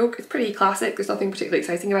colourwork yoke. It's pretty classic, there's nothing particularly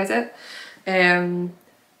exciting about it. And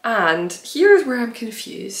here's where I'm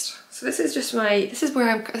confused. So this is why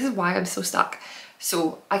I'm so stuck.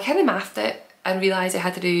 So I kind of mathed it and realised I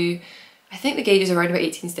had to do, I think the gauge is around about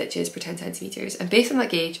 18 stitches per 10 centimetres, and based on that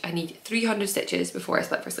gauge I need 300 stitches before I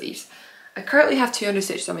split for sleeves. I currently have 200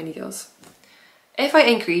 stitches on my needles. If I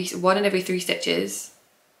increase 1 in every 2 stitches,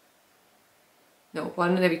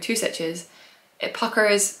 it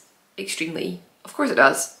puckers extremely. Of course it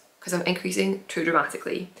does, because I'm increasing too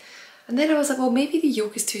dramatically. And then I was like, well, maybe the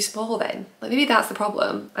yoke is too small then. Like, maybe that's the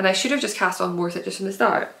problem, and I should have just cast on more stitches from the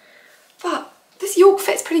start. But this yoke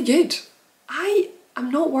fits pretty good. I'm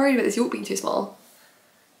not worried about this yoke being too small.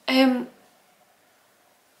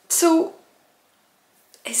 So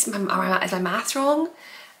is my maths wrong?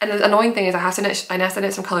 And the annoying thing is I have to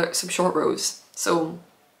knit some short rows, so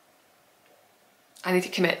I need to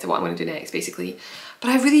commit to what I'm going to do next, basically. But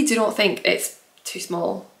I really do not think it's too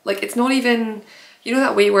small. Like, it's not even You know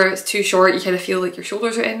that way where it's too short, you kind of feel like your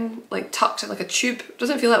shoulders are in, like tucked in like a tube? It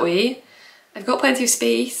doesn't feel that way. I've got plenty of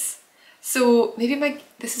space. So maybe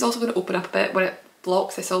this is also going to open up a bit when it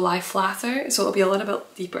blocks, this will lie flatter, so it'll be a little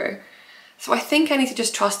bit deeper. So I think I need to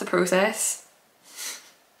just trust the process.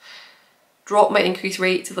 Drop my increase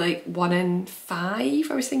rate to like 1 in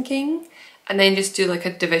 5, I was thinking. And then just do like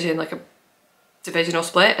a division, like a divisional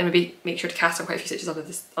split, and maybe make sure to cast on quite a few stitches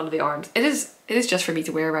under the arms. It is just for me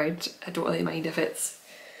to wear around. I don't really mind if it's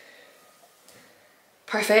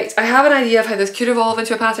perfect. I have an idea of how this could evolve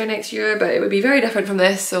into a pattern next year, but it would be very different from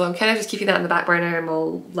this, so I'm kind of just keeping that in the back burner and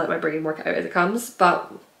we'll let my brain work it out as it comes.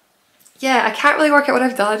 But yeah, I can't really work out what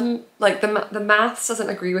I've done. Like the maths doesn't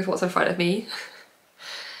agree with what's in front of me.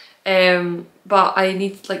 But I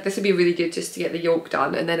need, like, this would be really good just to get the yoke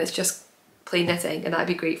done, and then it's just plain knitting, and that'd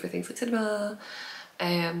be great for things like cinema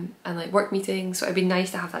and like work meetings, so it'd be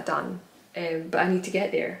nice to have that done. But I need to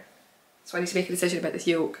get there, so I need to make a decision about this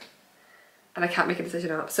yoke, and I can't make a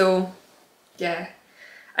decision up. So yeah,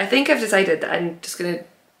 I think I've decided that I'm just gonna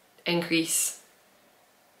increase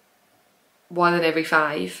 1 in every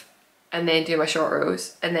 5 and then do my short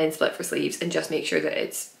rows and then split for sleeves, and just make sure that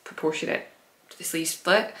it's proportionate to the sleeve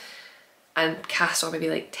split, and cast on maybe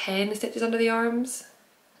like 10 stitches under the arms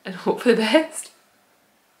and hope for the best.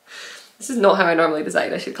 This is not how I normally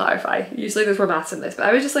design, I should clarify. Usually there's more maths in this, but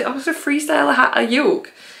I was just like, I'm just gonna freestyle a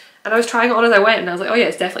yoke. And I was trying it on as I went, and I was like, oh yeah,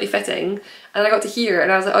 it's definitely fitting. And then I got to here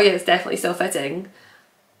and I was like, oh yeah, it's definitely still fitting.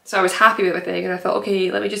 So I was happy with everything, and I thought, okay,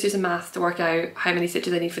 let me just do some maths to work out how many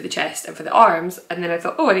stitches I need for the chest and for the arms. And then I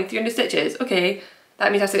thought, oh, I need 300 stitches. Okay,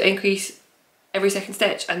 that means I have to increase every second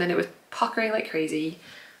stitch. And then it was puckering like crazy.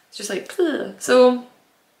 It's just like, ugh. So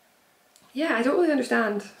yeah, I don't really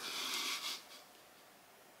understand.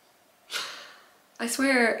 I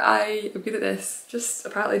swear I am good at this, just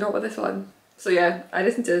apparently not with this one. So yeah, I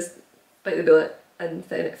just need to bite the bullet and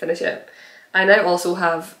finish it. I now also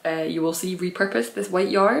have, you will see, repurposed this white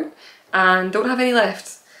yarn and don't have any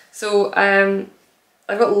left. So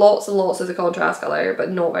I've got lots and lots of the contrast colour,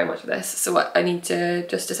 but not very much of this. So I need to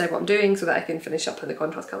just decide what I'm doing so that I can finish up in the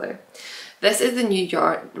contrast colour. This is the new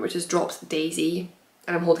yarn, which is Drops Daisy,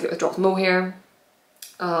 and I'm holding it with Drops Mohair.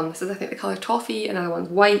 This is, I think, the colour Toffee, another one's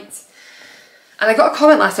white. And I got a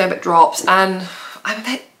comment last time about drops, and I'm a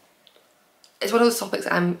bit, it's one of those topics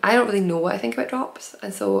I don't really know what I think about drops,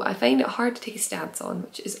 and so I find it hard to take a stance on,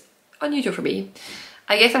 which is unusual for me.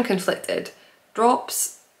 I guess I'm conflicted.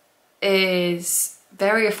 Drops is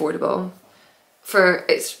very affordable.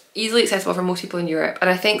 It's easily accessible for most people in Europe, and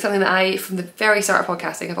I think something that I, from the very start of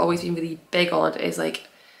podcasting, have always been really big on is like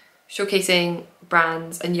showcasing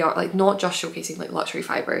brands and yarn, like not just showcasing like luxury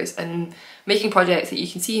fibres, and making projects that you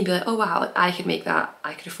can see and be like, oh wow, like, I could make that,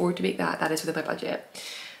 I could afford to make that, that is within my budget.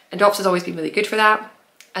 And drops has always been really good for that.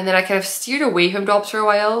 And then I kind of steered away from drops for a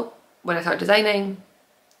while when I started designing,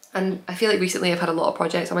 and I feel like recently I've had a lot of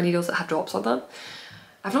projects on my needles that have drops on them.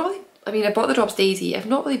 I've not really, I mean, I bought the Drops Daisy, I've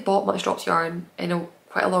not really bought much drops yarn in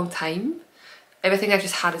quite a long time. Everything I've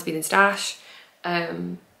just had has been in stash.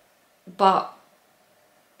 But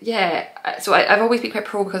yeah, so I've always been quite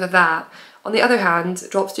pro because of that. On the other hand,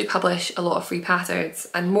 drops do publish a lot of free patterns,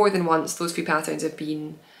 and more than once those free patterns have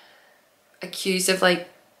been accused of like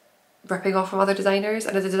ripping off from other designers,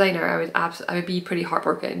 and as a designer I would be pretty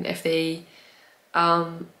heartbroken if they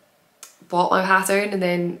bought my pattern and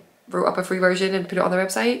then wrote up a free version and put it on their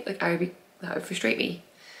website. Like that would frustrate me.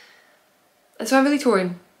 And so I'm really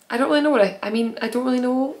torn. I don't really know what I don't really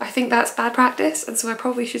know. I think that's bad practice, and so I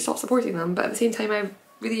probably should stop supporting them, but at the same time I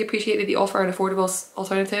really appreciate that they offer an affordable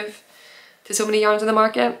alternative to so many yarns on the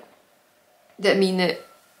market that mean that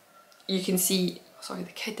you can see, oh, sorry,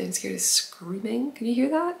 the kid downstairs is screaming. Can you hear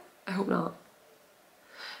that? I hope not.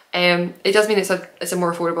 It does mean it's a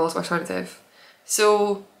more affordable alternative.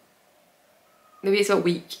 So maybe it's a bit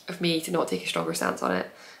weak of me to not take a stronger stance on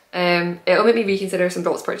it. It'll make me reconsider some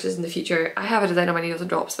drops purchases in the future. I have a design on my needles and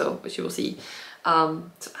drops though, which you will see.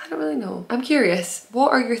 So I don't really know. I'm curious.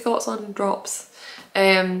 What are your thoughts on drops?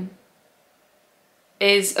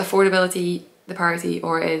 Is affordability the priority,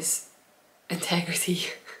 or is integrity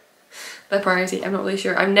the priority? I'm not really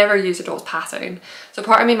sure. I've never used a drops pattern. So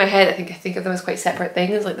part of me in my head, I think of them as quite separate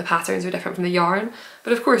things, like the patterns are different from the yarn,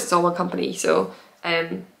 but of course it's all one company, so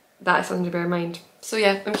that is something to bear in mind. So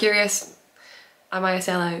yeah, I'm curious. Am I a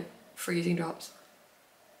sellout for using drops?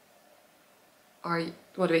 Or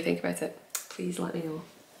what do we think about it? Please let me know.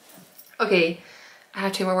 Okay, I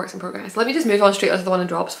have 2 more works in progress. Let me just move on straight onto the one in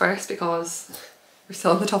drops first, because we're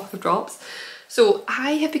still on the topic of drops. So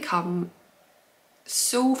I have become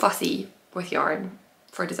so fussy with yarn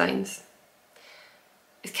for designs.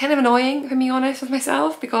 It's kind of annoying, if I'm being honest with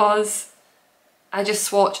myself, because I just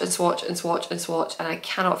swatch and swatch and swatch and swatch, and I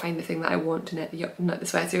cannot find the thing that I want to knit the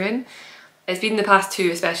sweater in. It's been the past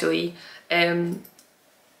two especially, and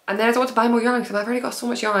then I don't want to buy more yarn because I've already got so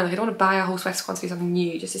much yarn. Like, I don't want to buy a whole sweater quantity of something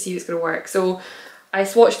new just to see if it's going to work. So I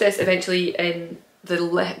swatched this eventually in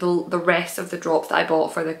the rest of the drops that I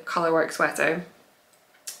bought for the Colourwork sweater,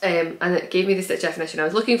 and it gave me the stitch definition I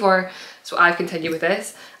was looking for, so I've continued with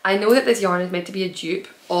this. I know that this yarn is meant to be a dupe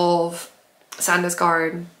of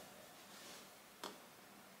Sandnesgarn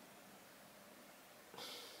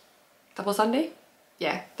Double Sunday?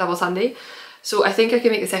 Yeah, Double Sunday. So I think I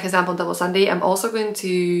can make the second sample on Double Sunday. I'm also going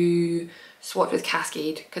to swatch with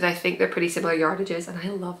Cascade because I think they're pretty similar yardages, and I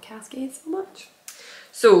love Cascade so much.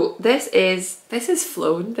 So this is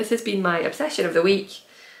flown. This has been my obsession of the week.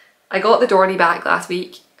 I got the Dorney back last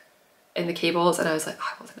week in the cables, and I was like,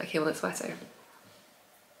 oh, I want a cable knit sweater.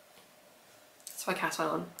 So I cast one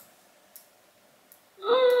on.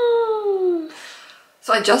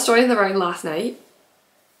 So I just joined the round last night.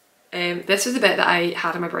 This was the bit that I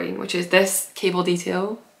had in my brain, which is this cable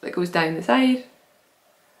detail that goes down the side.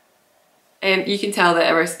 You can tell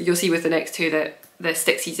that you'll see with the next two that the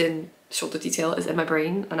stick season shoulder detail is in my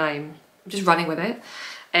brain, and I'm just running with it.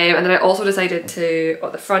 And then I also decided to,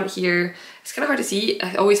 at the front here, it's kind of hard to see.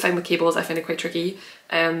 I always find with cables, I find it quite tricky.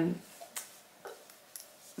 The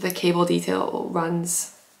cable detail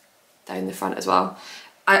runs down the front as well.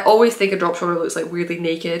 I always think a drop shoulder looks like weirdly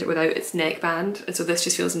naked without its neckband, and so this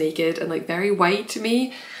just feels naked and like very white to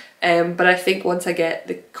me. But I think once I get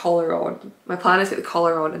the collar on, my plan is to get the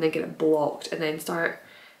collar on and then get it blocked and then start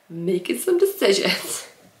making some decisions.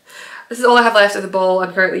 This is all I have left of the ball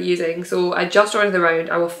I'm currently using, so I just joined the round.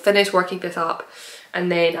 I will finish working this up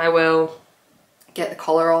and then I will get the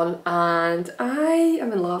collar on, and I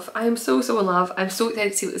am in love. I am so in love. I'm so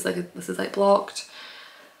excited to see what this is like blocked.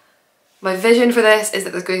 My vision for this is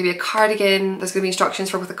that there's going to be a cardigan, there's going to be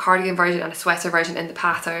instructions for both a cardigan version and a sweater version in the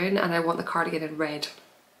pattern, and I want the cardigan in red,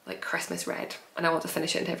 like Christmas red, and I want to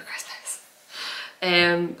finish it in time for Christmas.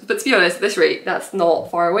 But to be honest, at this rate, that's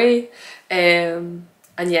not far away. And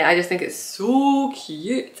yeah, I just think it's so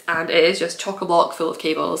cute, and it is just chock-a-block full of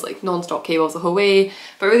cables, like non-stop cables the whole way,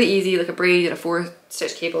 but really easy, like a braid and a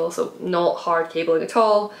 4-stitch cable, so not hard cabling at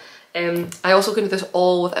all. I also can do this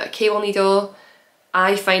all without a cable needle.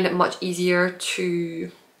 I find it much easier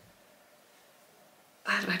to,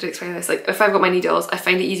 I don't know how to explain this, like if I've got my needles, I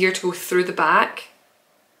find it easier to go through the back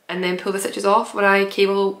and then pull the stitches off when I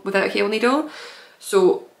cable without a cable needle.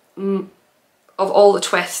 So of all the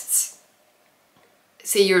twists,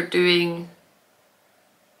 say you're doing,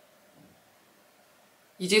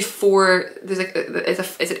 you do 4, there's like,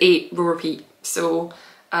 it's an 8 row repeat. So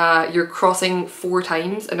you're crossing 4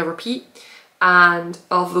 times in a repeat, and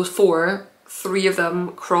of those 4, 3 of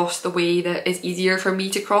them cross the way that is easier for me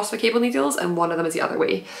to cross with cable needles, and 1 of them is the other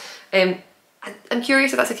way. I'm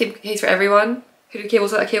curious if that's the case for everyone who do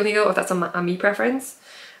cables without a cable needle, or if that's a me preference.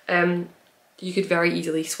 You could very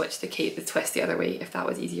easily switch the twist the other way if that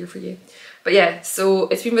was easier for you. But yeah, so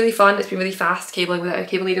it's been really fun, it's been really fast cabling without a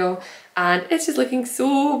cable needle, and it's just looking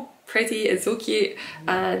so pretty and so cute.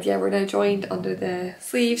 And yeah, we're now joined under the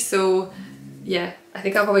sleeves, so yeah, I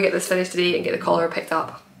think I'll probably get this finished today and get the collar picked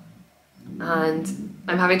up. And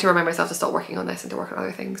I'm having to remind myself to stop working on this and to work on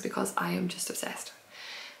other things because I am just obsessed.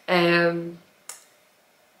 And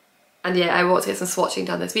yeah, I want to get some swatching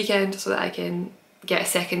done this weekend so that I can get a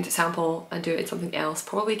second sample and do it in something else,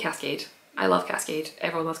 probably Cascade. I love Cascade,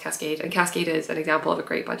 everyone loves Cascade, and Cascade is an example of a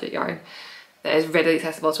great budget yarn that is readily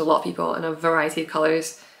accessible to a lot of people in a variety of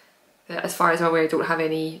colours that, as far as I'm aware, don't have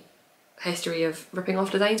any history of ripping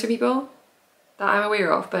off designs for people that I'm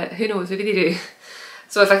aware of, but who knows, maybe they do.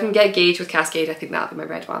 So if I can get Gauge with Cascade, I think that'll be my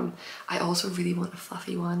red one. I also really want a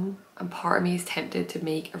fluffy one, and part of me is tempted to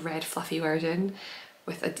make a red fluffy version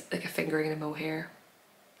with like a fingering and a mohair.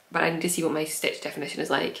 But I need to see what my stitch definition is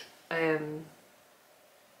like. Oh, that'd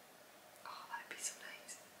be so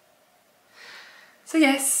nice. So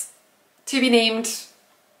yes, to be named,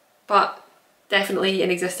 but definitely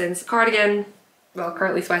in existence. Cardigan, well,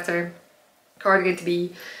 currently sweater. Cardigan to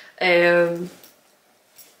be.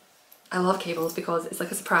 I love cables because it's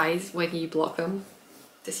like a surprise when you block them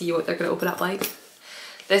to see what they're going to open up like.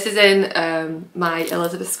 This is in my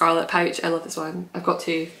Elizabeth Scarlet pouch. I love this one. I've got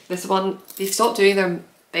 2. This one, they've stopped doing their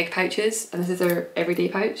big pouches, and this is their everyday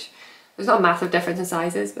pouch. There's not a massive difference in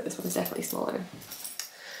sizes, but this one is definitely smaller.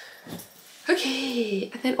 Okay,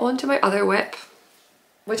 and then on to my other whip,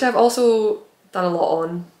 which I've also done a lot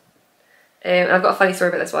on. I've got a funny story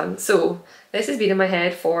about this one. So this has been in my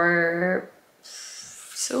head for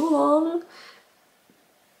so long.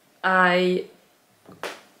 I've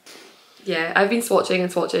been swatching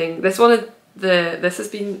and swatching. This one this has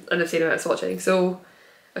been an insane amount of swatching. So,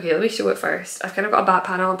 okay, let me show it first. I've kind of got a back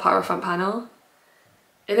panel and part of a front panel.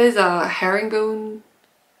 It is a herringbone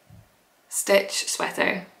stitch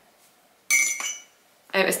sweater.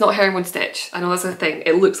 It's not herringbone stitch. I know that's a thing.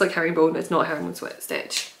 It looks like herringbone, it's not herringbone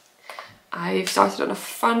stitch. I've started on the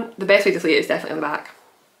front. The best way to see it is definitely on the back.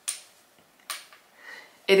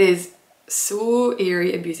 It is so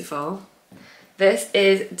airy and beautiful. This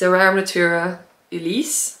is Durare Natura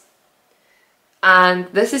Ulysse. And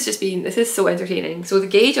this has just been, this is so entertaining. So the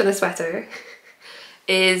gauge on this sweater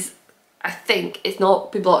is, I think, it's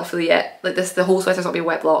not been blocked fully yet. Like this, the whole sweater's not been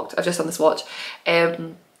wet blocked. I've just done the swatch.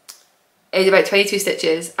 It's about 22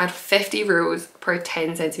 stitches and 50 rows per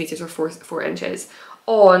 10 centimeters or 4 inches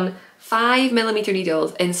on 5mm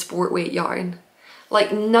needles in sport weight yarn.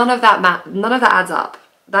 Like none of that adds up.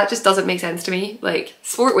 That just doesn't make sense to me. Like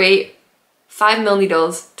sport weight, 5mm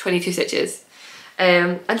needles, 22 stitches,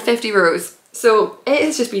 and 50 rows. So it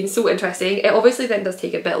has just been so interesting. It obviously then does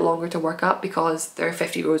take a bit longer to work up because there are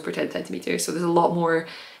 50 rows per 10 centimeters. So there's a lot more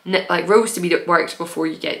rows to be worked before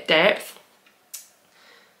you get depth.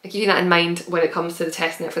 Keeping that in mind when it comes to the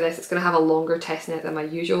test knit for this, it's going to have a longer test knit than my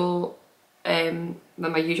usual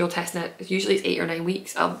test knit. Usually it's 8 or 9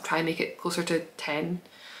 weeks. I'll try and make it closer to 10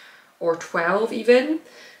 or 12 even,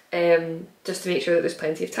 just to make sure that there's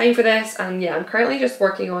plenty of time for this. And yeah, I'm currently just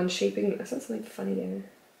working on shaping. I saw something funny there.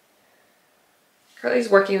 Currently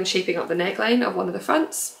just working on shaping up the neckline of one of the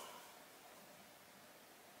fronts,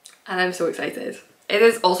 and I'm so excited. It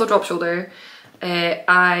is also drop shoulder.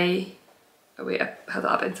 Oh wait, I had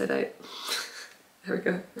that up inside out. There we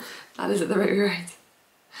go. That isn't the right way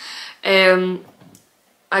around.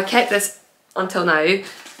 I kept this until now.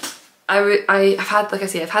 I've had, like I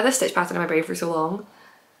say, I've had this stitch pattern in my brain for so long.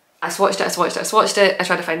 I swatched it, I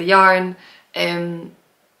tried to find the yarn.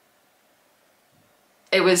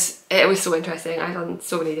 It was so interesting. I've done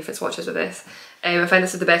so many different swatches with this. I found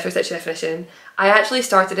this is the best for stitch definition. I actually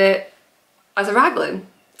started it as a raglan,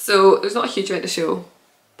 so there's not a huge amount to show.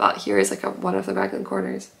 But here is like one of the raglan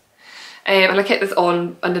corners. And I kept this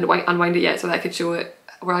on and didn't unwind it yet so that I could show it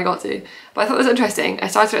where I got to. But I thought it was interesting. I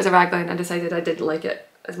started it as a raglan and decided I didn't like it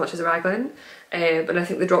as much as a raglan. But I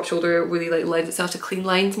think the drop shoulder really lends itself to clean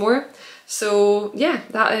lines more. So yeah,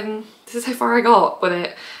 this is how far I got with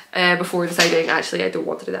it before deciding actually I don't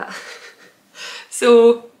want to do that.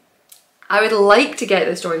 So I would like to get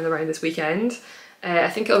this joining around this weekend. I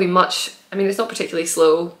think it'll be I mean it's not particularly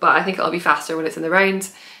slow, but I think it'll be faster when it's in the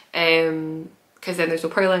round, because then there's no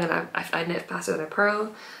purling and I knit faster than I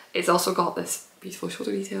purl. It's also got this beautiful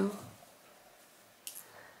shoulder detail,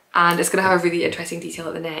 and it's going to have a really interesting detail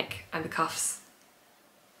at the neck and the cuffs,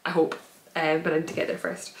 I hope, but I need to get there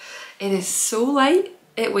first. It is so light,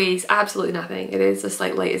 it weighs absolutely nothing. It is just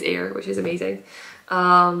like light as air, which is amazing.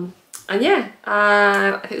 And yeah,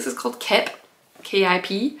 I think this is called Kip,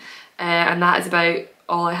 K-I-P. And that is about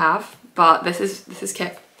all I have, but this is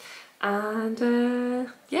Kip, and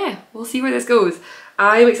yeah, we'll see where this goes.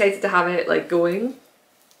 I'm excited to have it like going.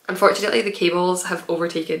 Unfortunately, the cables have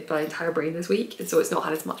overtaken my entire brain this week, and so it's not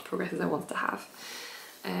had as much progress as I wanted to have.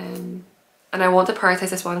 And I want to prioritise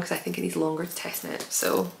this one because I think it needs longer to test knit,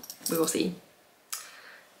 so we will see.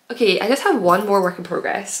 Okay, I just have one more work in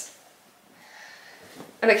progress,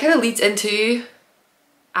 and it kind of leads into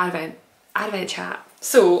Advent chat.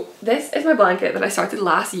 So this is my blanket that I started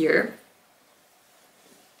last year,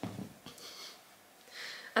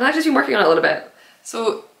 and I've just been working on it a little bit.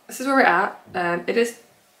 So this is where we're at. It is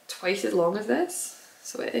twice as long as this,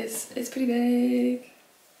 so it's pretty big.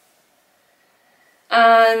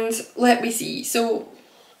 And let me see, so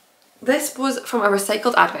this was from a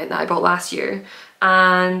recycled Advent that I bought last year,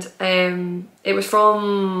 and it's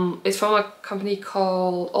from a company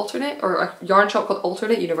called Alternate, or a yarn shop called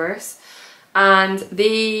Alternate Universe. And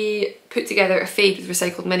they put together a fade with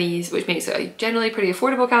recycled minis, which makes it a generally pretty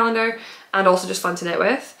affordable calendar and also just fun to knit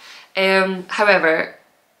with. However,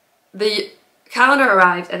 the calendar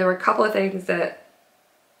arrived and there were a couple of things that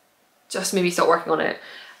just made me stop working on it.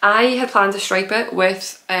 I had planned to stripe it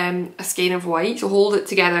with a skein of white, so hold it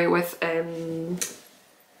together with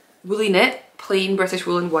woolly knit, plain British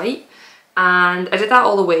wool and white. And I did that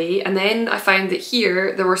all the way, and then I found that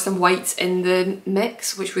here there were some whites in the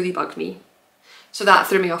mix which really bugged me. So that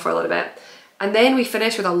threw me off for a little bit. And then we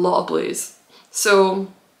finished with a lot of blues.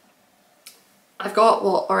 So I've got,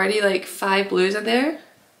 what, already like 5 blues in there,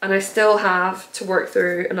 and I still have to work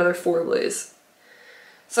through another 4 blues.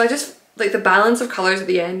 So I just, like, the balance of colours at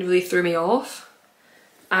the end really threw me off,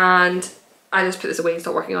 and I just put this away and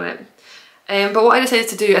stopped working on it. But what I decided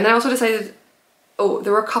to do, and then I also decided oh,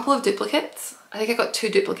 there were a couple of duplicates. I think I got 2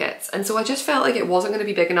 duplicates, and so I just felt like it wasn't going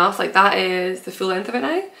to be big enough. Like that is the full length of it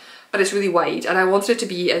now, but it's really wide, and I wanted it to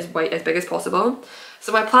be as big as possible.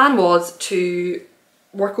 So my plan was to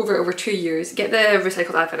work over 2 years, get the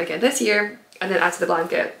recycled advent again this year, and then add to the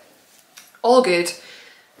blanket. All good.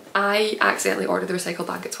 I accidentally ordered the recycled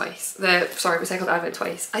blanket twice. Recycled advent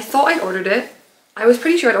twice. I thought I'd ordered it. I was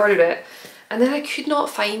pretty sure I'd ordered it. And then I could not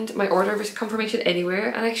find my order confirmation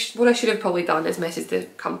anywhere. And what I should have probably done is message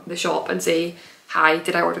the shop and say, hi,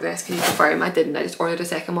 did I order this? Can you confirm? I didn't. I just ordered a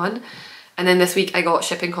second one. And then this week I got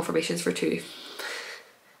shipping confirmations for 2.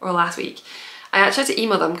 Or last week. I actually had to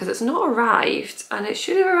email them because it's not arrived. And it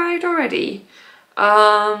should have arrived already.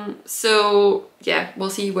 So yeah, we'll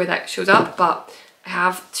see where that shows up. But I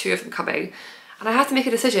have 2 of them coming. And I have to make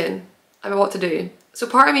a decision about what to do. So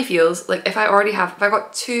part of me feels like if I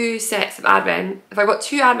got 2 sets of advent, if I've got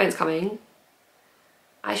 2 advents coming,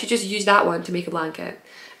 I should just use that one to make a blanket.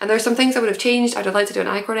 And there's some things I would have changed. I'd like to do an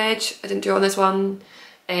I-cord edge. I didn't do it on this one.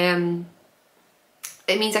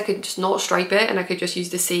 It means I could just not stripe it and I could just use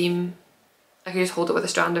the same, I could just hold it with a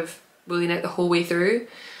strand of woolly knit the whole way through.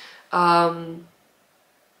 Or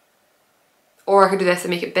I could do this and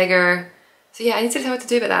make it bigger. So yeah, I need to decide what to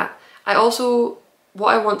do about that.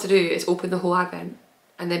 What I want to do is open the whole advent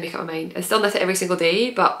and then make up my mind. And still knit it every single day,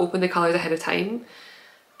 but open the colours ahead of time.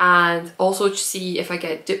 And also see if I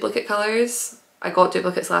get duplicate colours. I got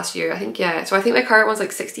duplicates last year, I think, yeah. So I think my current one's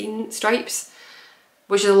like 16 stripes,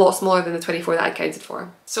 which is a lot smaller than the 24 that I counted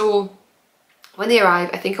for. So when they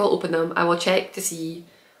arrive, I think I'll open them. I will check to see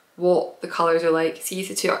what the colours are like, see if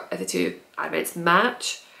the two advents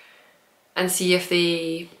match, and see if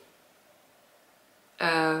they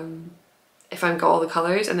if I've got all the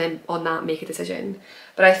colours, and then on that make a decision.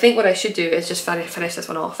 But I think what I should do is just finish this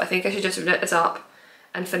one off. I think I should just knit this up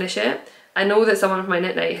and finish it. I know that someone from my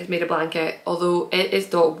knit night has made a blanket, although it is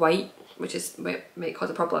dot white, which might cause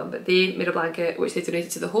a problem, but they made a blanket which they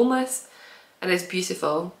donated to the homeless, and it's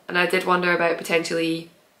beautiful. And I did wonder about potentially,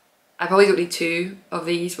 I probably don't need 2 of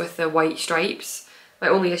these with the white stripes. My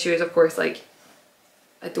only issue is, of course, like,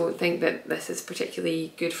 I don't think that this is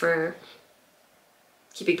particularly good for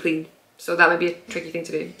keeping clean. So that might be a tricky thing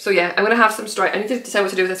to do. So yeah, I'm gonna have some stripes. I need to decide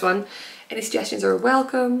what to do with this one. Any suggestions are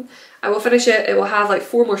welcome. I will finish it. It will have like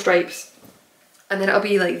 4 more stripes, and then it'll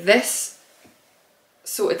be like this.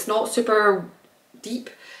 So it's not super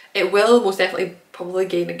deep. It will most definitely probably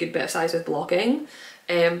gain a good bit of size with blocking,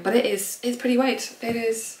 but it's pretty wide. It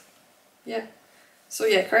is, yeah. So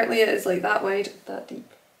yeah, currently it is like that wide, that deep.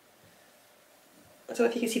 I don't know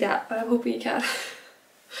if you can see that, but I'm hoping you can.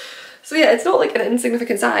 So yeah, it's not like an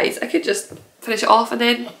insignificant size. I could just finish it off and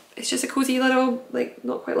then it's just a cozy little, like,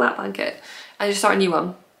 not quite lap blanket. I just start a new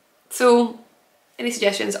one. So any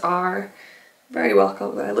suggestions are very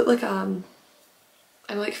welcome. I look like I'm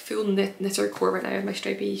like full knitter core right now with my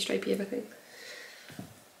stripy everything.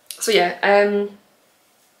 So yeah,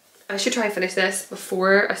 I should try and finish this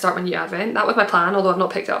before I start my new advent. That was my plan, although I've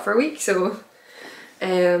not picked it up for a week. So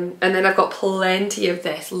and then I've got plenty of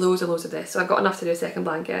this, loads and loads of this, so I've got enough to do a second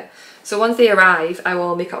blanket. So once they arrive, I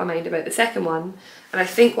will make up my mind about the second one, and I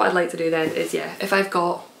think what I'd like to do then is, yeah, if I've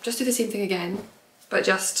got, just do the same thing again, but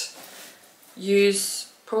just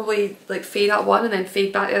use, probably like fade out one and then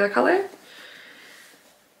fade back the other colour.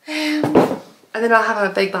 And then I'll have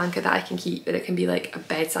a big blanket that I can keep, that it can be like a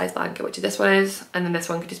bed-sized blanket, which this one is, and then this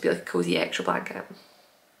one could just be like a cosy extra blanket.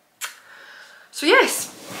 So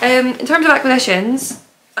yes, in terms of acquisitions,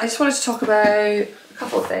 I just wanted to talk about a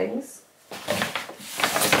couple of things.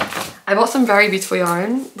 I bought some very beautiful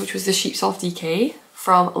yarn, which was the Sheep Soft DK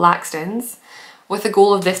from Laxton's, with the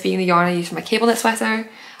goal of this being the yarn I used for my cable knit sweater.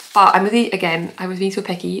 But I'm really, again, I was being so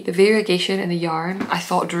picky. The variegation in the yarn I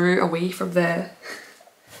thought drew away from the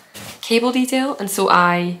cable detail, and so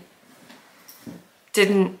I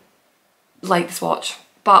didn't like the swatch.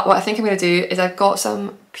 But what I think I'm going to do is I've got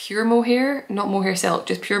some pure mohair, not mohair silk,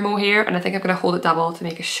 just pure mohair, and I think I'm going to hold it double to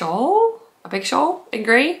make a shawl, a big shawl in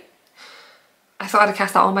grey. I thought I'd have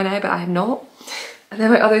cast that on by now, but I have not. And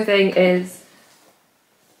then my other thing is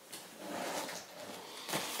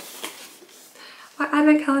my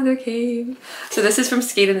advent calendar came. So this is from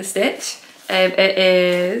Skate in the Stitch. It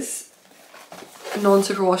is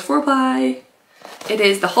non-superwash 4-ply. It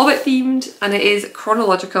is the Hobbit themed, and it is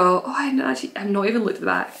chronological. Oh, I've not even looked at the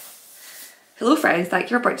back. Hello friends, thank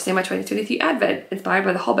you for purchasing my 2023 Advent, inspired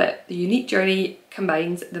by The Hobbit. The unique journey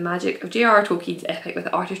combines the magic of J.R.R. Tolkien's epic with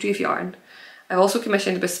the artistry of yarn. I've also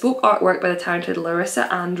commissioned bespoke artwork by the talented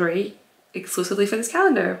Larissa Andre exclusively for this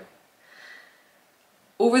calendar.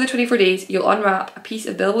 Over the 24 days, you'll unwrap a piece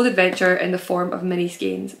of billboard adventure in the form of mini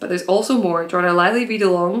skeins, but there's also more. Join a lively read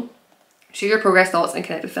along Share your progress, thoughts and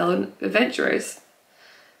connect with fellow adventurers.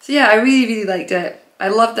 So yeah, I really liked it. I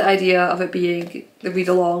loved the idea of it being the read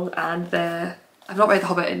along and the, I've not read The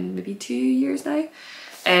Hobbit in maybe 2 years now.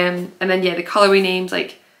 And then yeah, the colourway names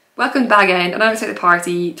like Welcome to Bag End, An Unexpected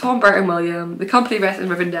Party, Tom, Bert and William, The Company Rest in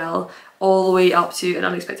Rivendell, all the way up to An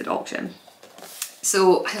Unexpected Auction.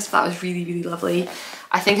 So I just thought that was really lovely.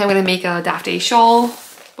 I think I'm going to make a Daft Day shawl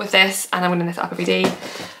with this and I'm going to knit it up every day.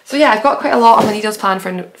 So yeah, I've got quite a lot on my needles planned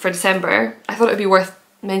for December. I thought it would be worth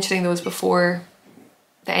mentioning those before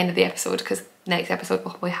the end of the episode because next episode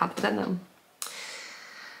will probably have them in them.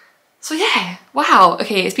 So yeah, wow,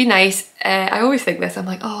 okay, it's been nice. I always think this, I'm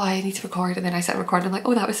like, oh, I need to record, and then I sit and record and I'm like,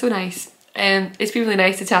 oh, that was so nice. It's been really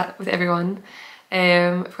nice to chat with everyone.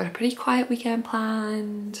 I've got a pretty quiet weekend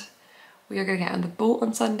planned. We are going to get on the boat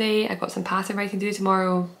on Sunday. I've got some pattern writing to do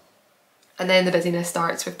tomorrow. And then the busyness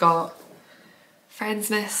starts. We've got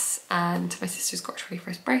Friendsmas and my sister's got her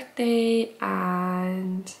 21st birthday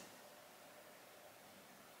and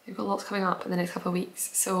we've got lots coming up in the next couple of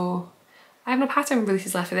weeks. So I have no pattern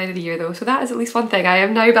releases left at the end of the year though, so that is at least one thing. I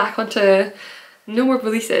am now back onto no more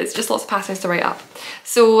releases, just lots of patterns to write up.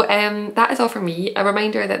 So that is all from me. A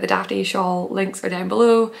reminder that the Daft Day shawl links are down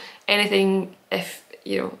below. Anything, if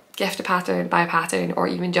you know, gift a pattern, buy a pattern, or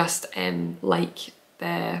even just like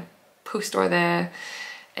the post or the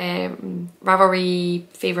Ravelry,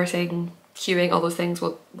 favoriting, queuing, all those things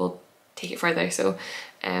will take it further. So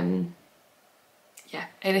yeah,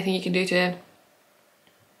 anything you can do to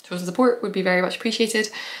show some support would be very much appreciated.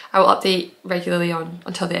 I will update regularly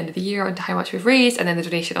until the end of the year onto how much we've raised, and then the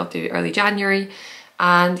donation I'll do early January.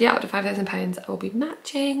 And yeah, up to £5,000 I will be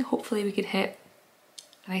matching. Hopefully we can hit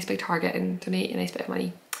a nice big target and donate a nice bit of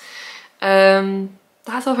money.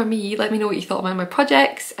 That's all for me. Let me know what you thought about my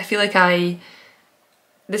projects. I feel like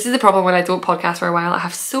this is the problem when I don't podcast for a while. I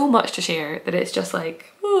have so much to share that it's just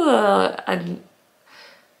like, and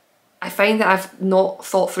I find that I've not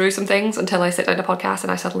thought through some things until I sit down to podcast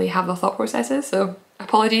and I suddenly have the thought processes. So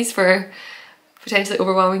apologies for potentially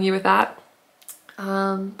overwhelming you with that.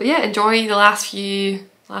 But yeah, enjoy the last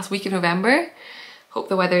week of November. Hope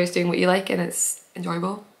the weather is doing what you like and it's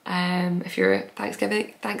enjoyable. If you're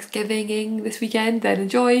Thanksgiving this weekend, then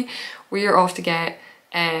enjoy. We are off to get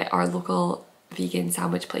our local vegan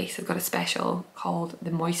sandwich place. They've got a special called the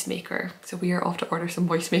Moist Maker. So we are off to order some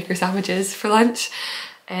Moist Maker sandwiches for lunch.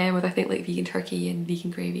 With I think like vegan turkey and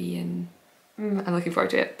vegan gravy, and I'm looking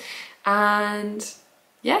forward to it. And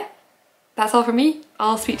yeah, that's all from me.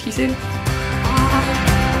 I'll speak to you soon.